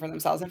opportunity for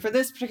themselves. And for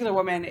this particular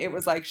woman, it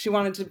was like, she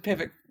wanted to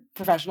pivot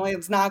professionally.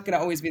 It's not going to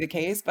always be the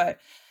case, but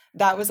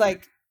that was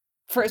like,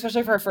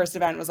 especially for our first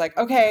event, was like,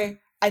 okay,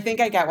 I think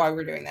I get why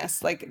we're doing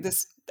this. Like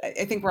this,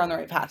 I think we're on the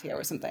right path here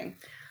or something.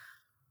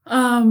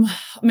 Man,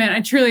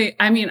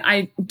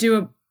 I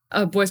do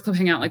a Boys Club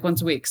hangout like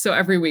once a week. So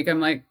every week I'm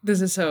like, this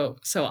is so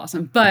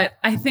awesome. But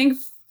I think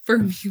for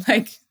me,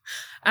 like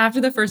after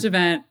the first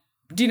event,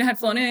 Dina had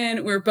flown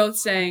in. We were both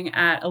staying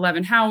at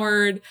 11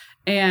 Howard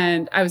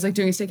and I was like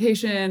doing a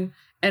staycation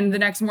And the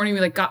next morning we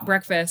like got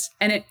breakfast,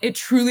 and it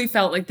truly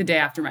felt like the day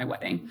after my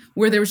wedding,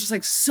 where there was just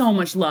like so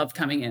much love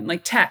coming in,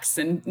 like texts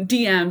and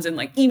DMs and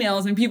like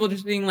emails and people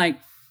just being like,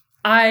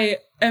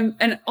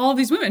 and all of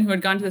these women who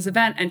had gone to this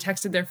event and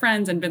texted their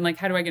friends and been like,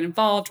 how do I get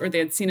involved? Or they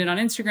had seen it on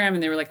Instagram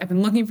and they were like, I've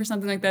been looking for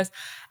something like this.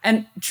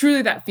 And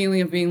truly that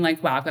feeling of being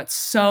like, wow,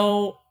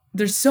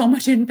 there's so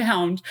much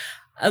inbound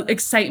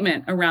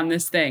excitement around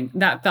this thing.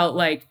 That felt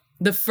like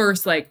the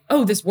first like,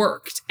 oh, this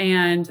worked.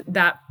 And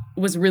that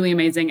was really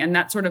amazing. And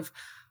that sort of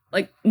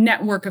like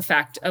network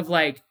effect of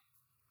like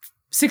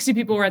 60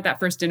 people were at that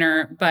first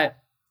dinner, but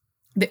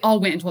they all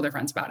went and told their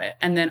friends about it.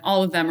 And then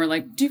all of them were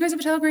like, do you guys have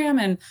a Telegram?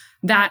 And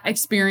that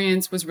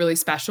experience was really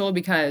special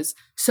because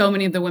so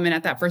many of the women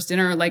at that first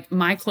dinner are like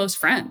my close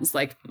friends,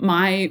 like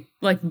my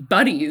like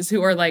buddies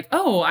who are like,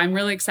 oh, I'm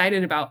really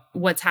excited about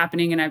what's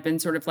happening. And I've been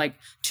sort of like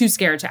too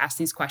scared to ask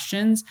these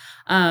questions.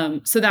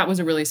 So that was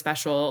a really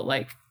special,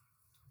 like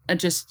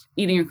just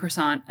eating a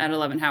croissant at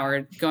 11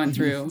 Howard, going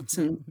through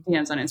some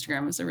DMs on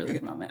Instagram was a really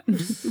good moment.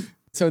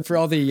 So for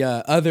all the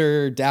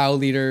other DAO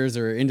leaders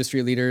or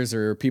industry leaders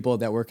or people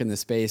that work in the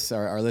space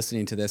are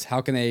listening to this,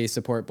 how can they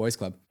support Boys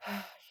Club?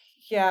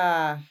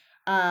 Yeah.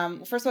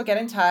 First of all, get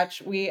in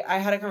touch. I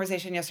had a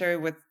conversation yesterday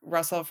with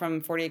Russell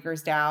from 40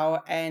 Acres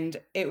DAO, and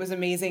it was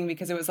amazing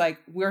because it was like,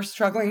 we're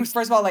struggling,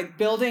 first of all, like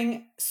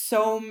building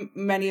so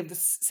many of the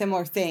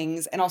similar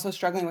things and also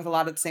struggling with a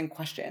lot of the same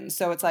questions.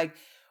 So it's like,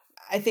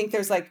 I think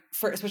there's like,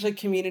 for especially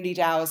community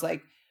DAOs,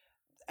 like,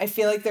 I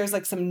feel like there's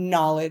like some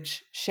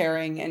knowledge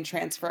sharing and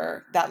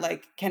transfer that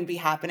like can be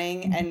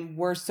happening. And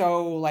we're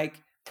so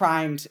like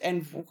primed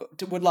and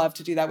would love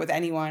to do that with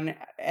anyone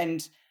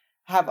and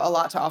have a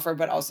lot to offer,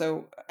 but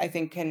also I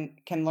think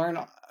can learn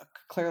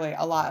clearly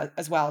a lot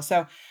as well.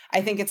 So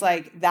I think it's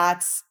like,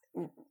 that's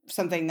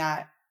something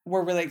that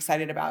we're really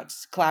excited about,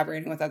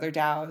 collaborating with other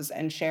DAOs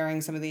and sharing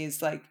some of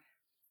these, like,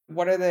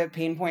 what are the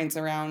pain points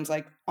around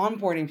like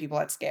onboarding people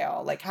at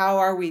scale? Like, how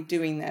are we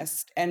doing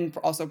this and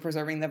also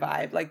preserving the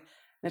vibe? Like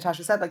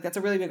Natasha said, like, that's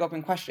a really big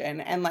open question.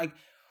 And like,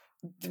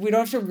 we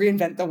don't have to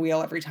reinvent the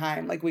wheel every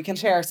time. Like, we can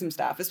share some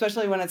stuff,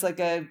 especially when it's like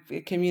a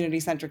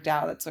community-centric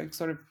DAO that's like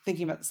sort of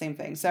thinking about the same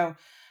thing. So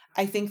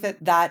I think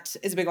that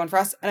is a big one for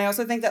us. And I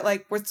also think that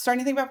like, we're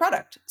starting to think about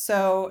product.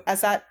 So as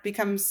that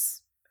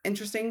becomes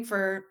interesting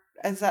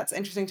as that's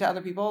interesting to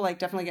other people, like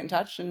definitely get in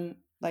touch, and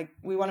like,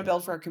 we want to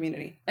build for our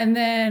community. And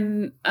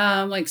then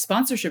like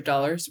sponsorship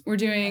dollars. We're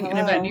doing an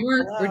event in New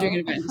York. We're doing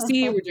an event in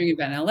DC. We're doing an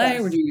event in LA.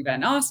 Yes. We're doing an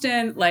event in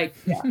Austin. Like,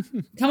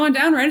 come on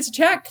down, write us a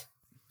check.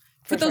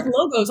 Put those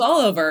logos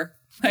all over.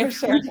 Like, for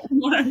sure. we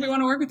want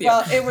to work with you.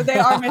 Well, they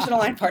are mission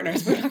aligned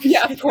partners.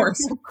 Yeah, of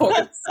course.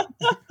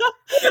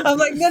 I'm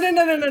like,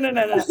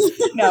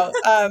 no.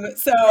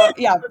 So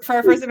yeah, for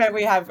our first event,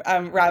 we have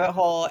Rabbit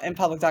Hole and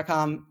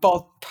Public.com,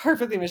 both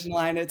perfectly mission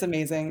aligned. It's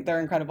amazing. They're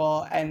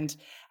incredible. And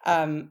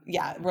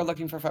we're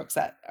looking for folks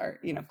that are,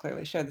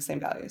 clearly share the same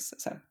values.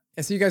 So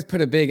you guys put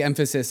a big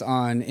emphasis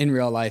on in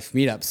real life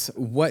meetups.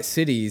 What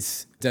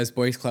cities does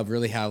Boys Club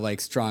really have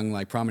like strong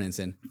like prominence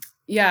in?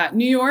 Yeah,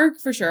 New York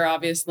for sure,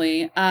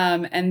 obviously.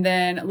 And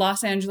then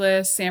Los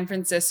Angeles, San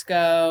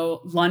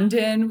Francisco,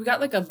 London. We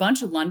got like a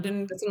bunch of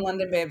London. Some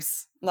London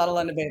babes. A lot of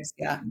London babes.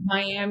 Yeah.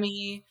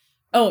 Miami.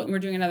 Oh, we're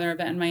doing another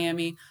event in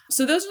Miami.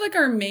 So those are like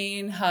our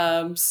main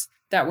hubs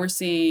that we're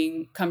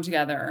seeing come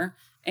together.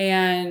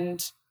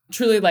 And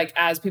truly, like,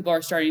 as people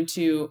are starting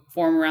to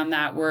form around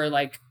that, we're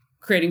like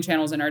creating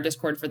channels in our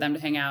Discord for them to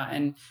hang out.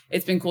 And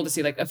it's been cool to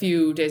see, like, a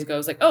few days ago,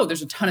 it's like, oh,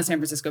 there's a ton of San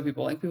Francisco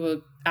people, like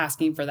people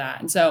asking for that.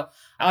 And so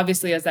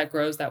obviously as that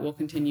grows, that will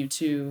continue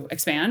to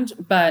expand.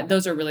 But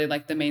those are really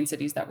like the main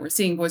cities that we're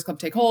seeing Boys Club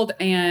take hold.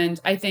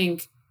 And I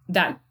think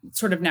that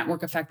sort of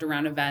network effect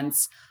around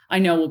events, I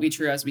know will be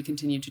true as we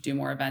continue to do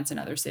more events in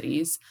other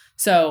cities.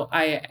 So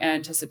I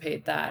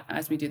anticipate that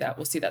as we do that,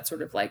 we'll see that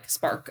sort of like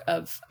spark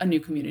of a new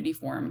community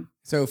form.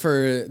 So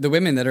for the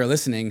women that are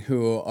listening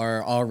who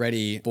are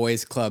already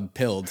Boys Club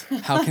pilled,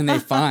 how can they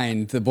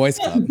find the Boys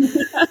Club?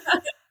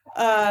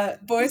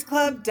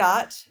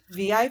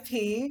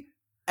 boysclub.vip.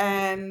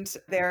 And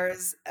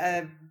there's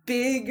a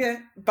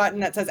big button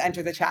that says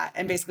enter the chat.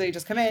 And basically you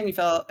just come in, you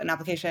fill out an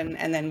application,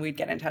 and then we'd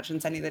get in touch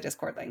and send you the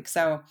Discord link.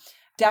 So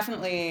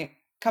definitely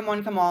come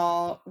one, come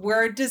all.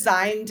 We're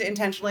designed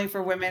intentionally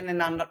for women and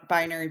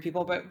non-binary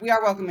people, but we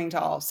are welcoming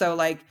to all. So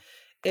like,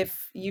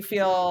 if you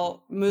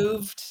feel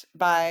moved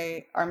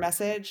by our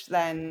message,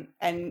 and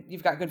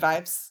you've got good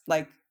vibes,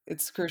 like,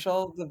 it's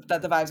crucial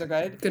that the vibes are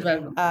good. Good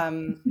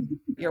vibe.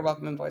 You're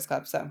welcome in Boys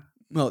Club. So.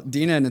 Well,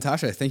 Dina and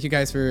Natasha, thank you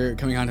guys for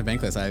coming on to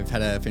Bankless. I've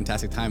had a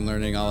fantastic time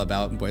learning all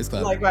about Boys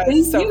Club. Likewise.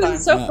 Thank so you. fun.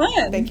 It's so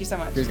fun. Thank you so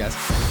much. Cheers, guys.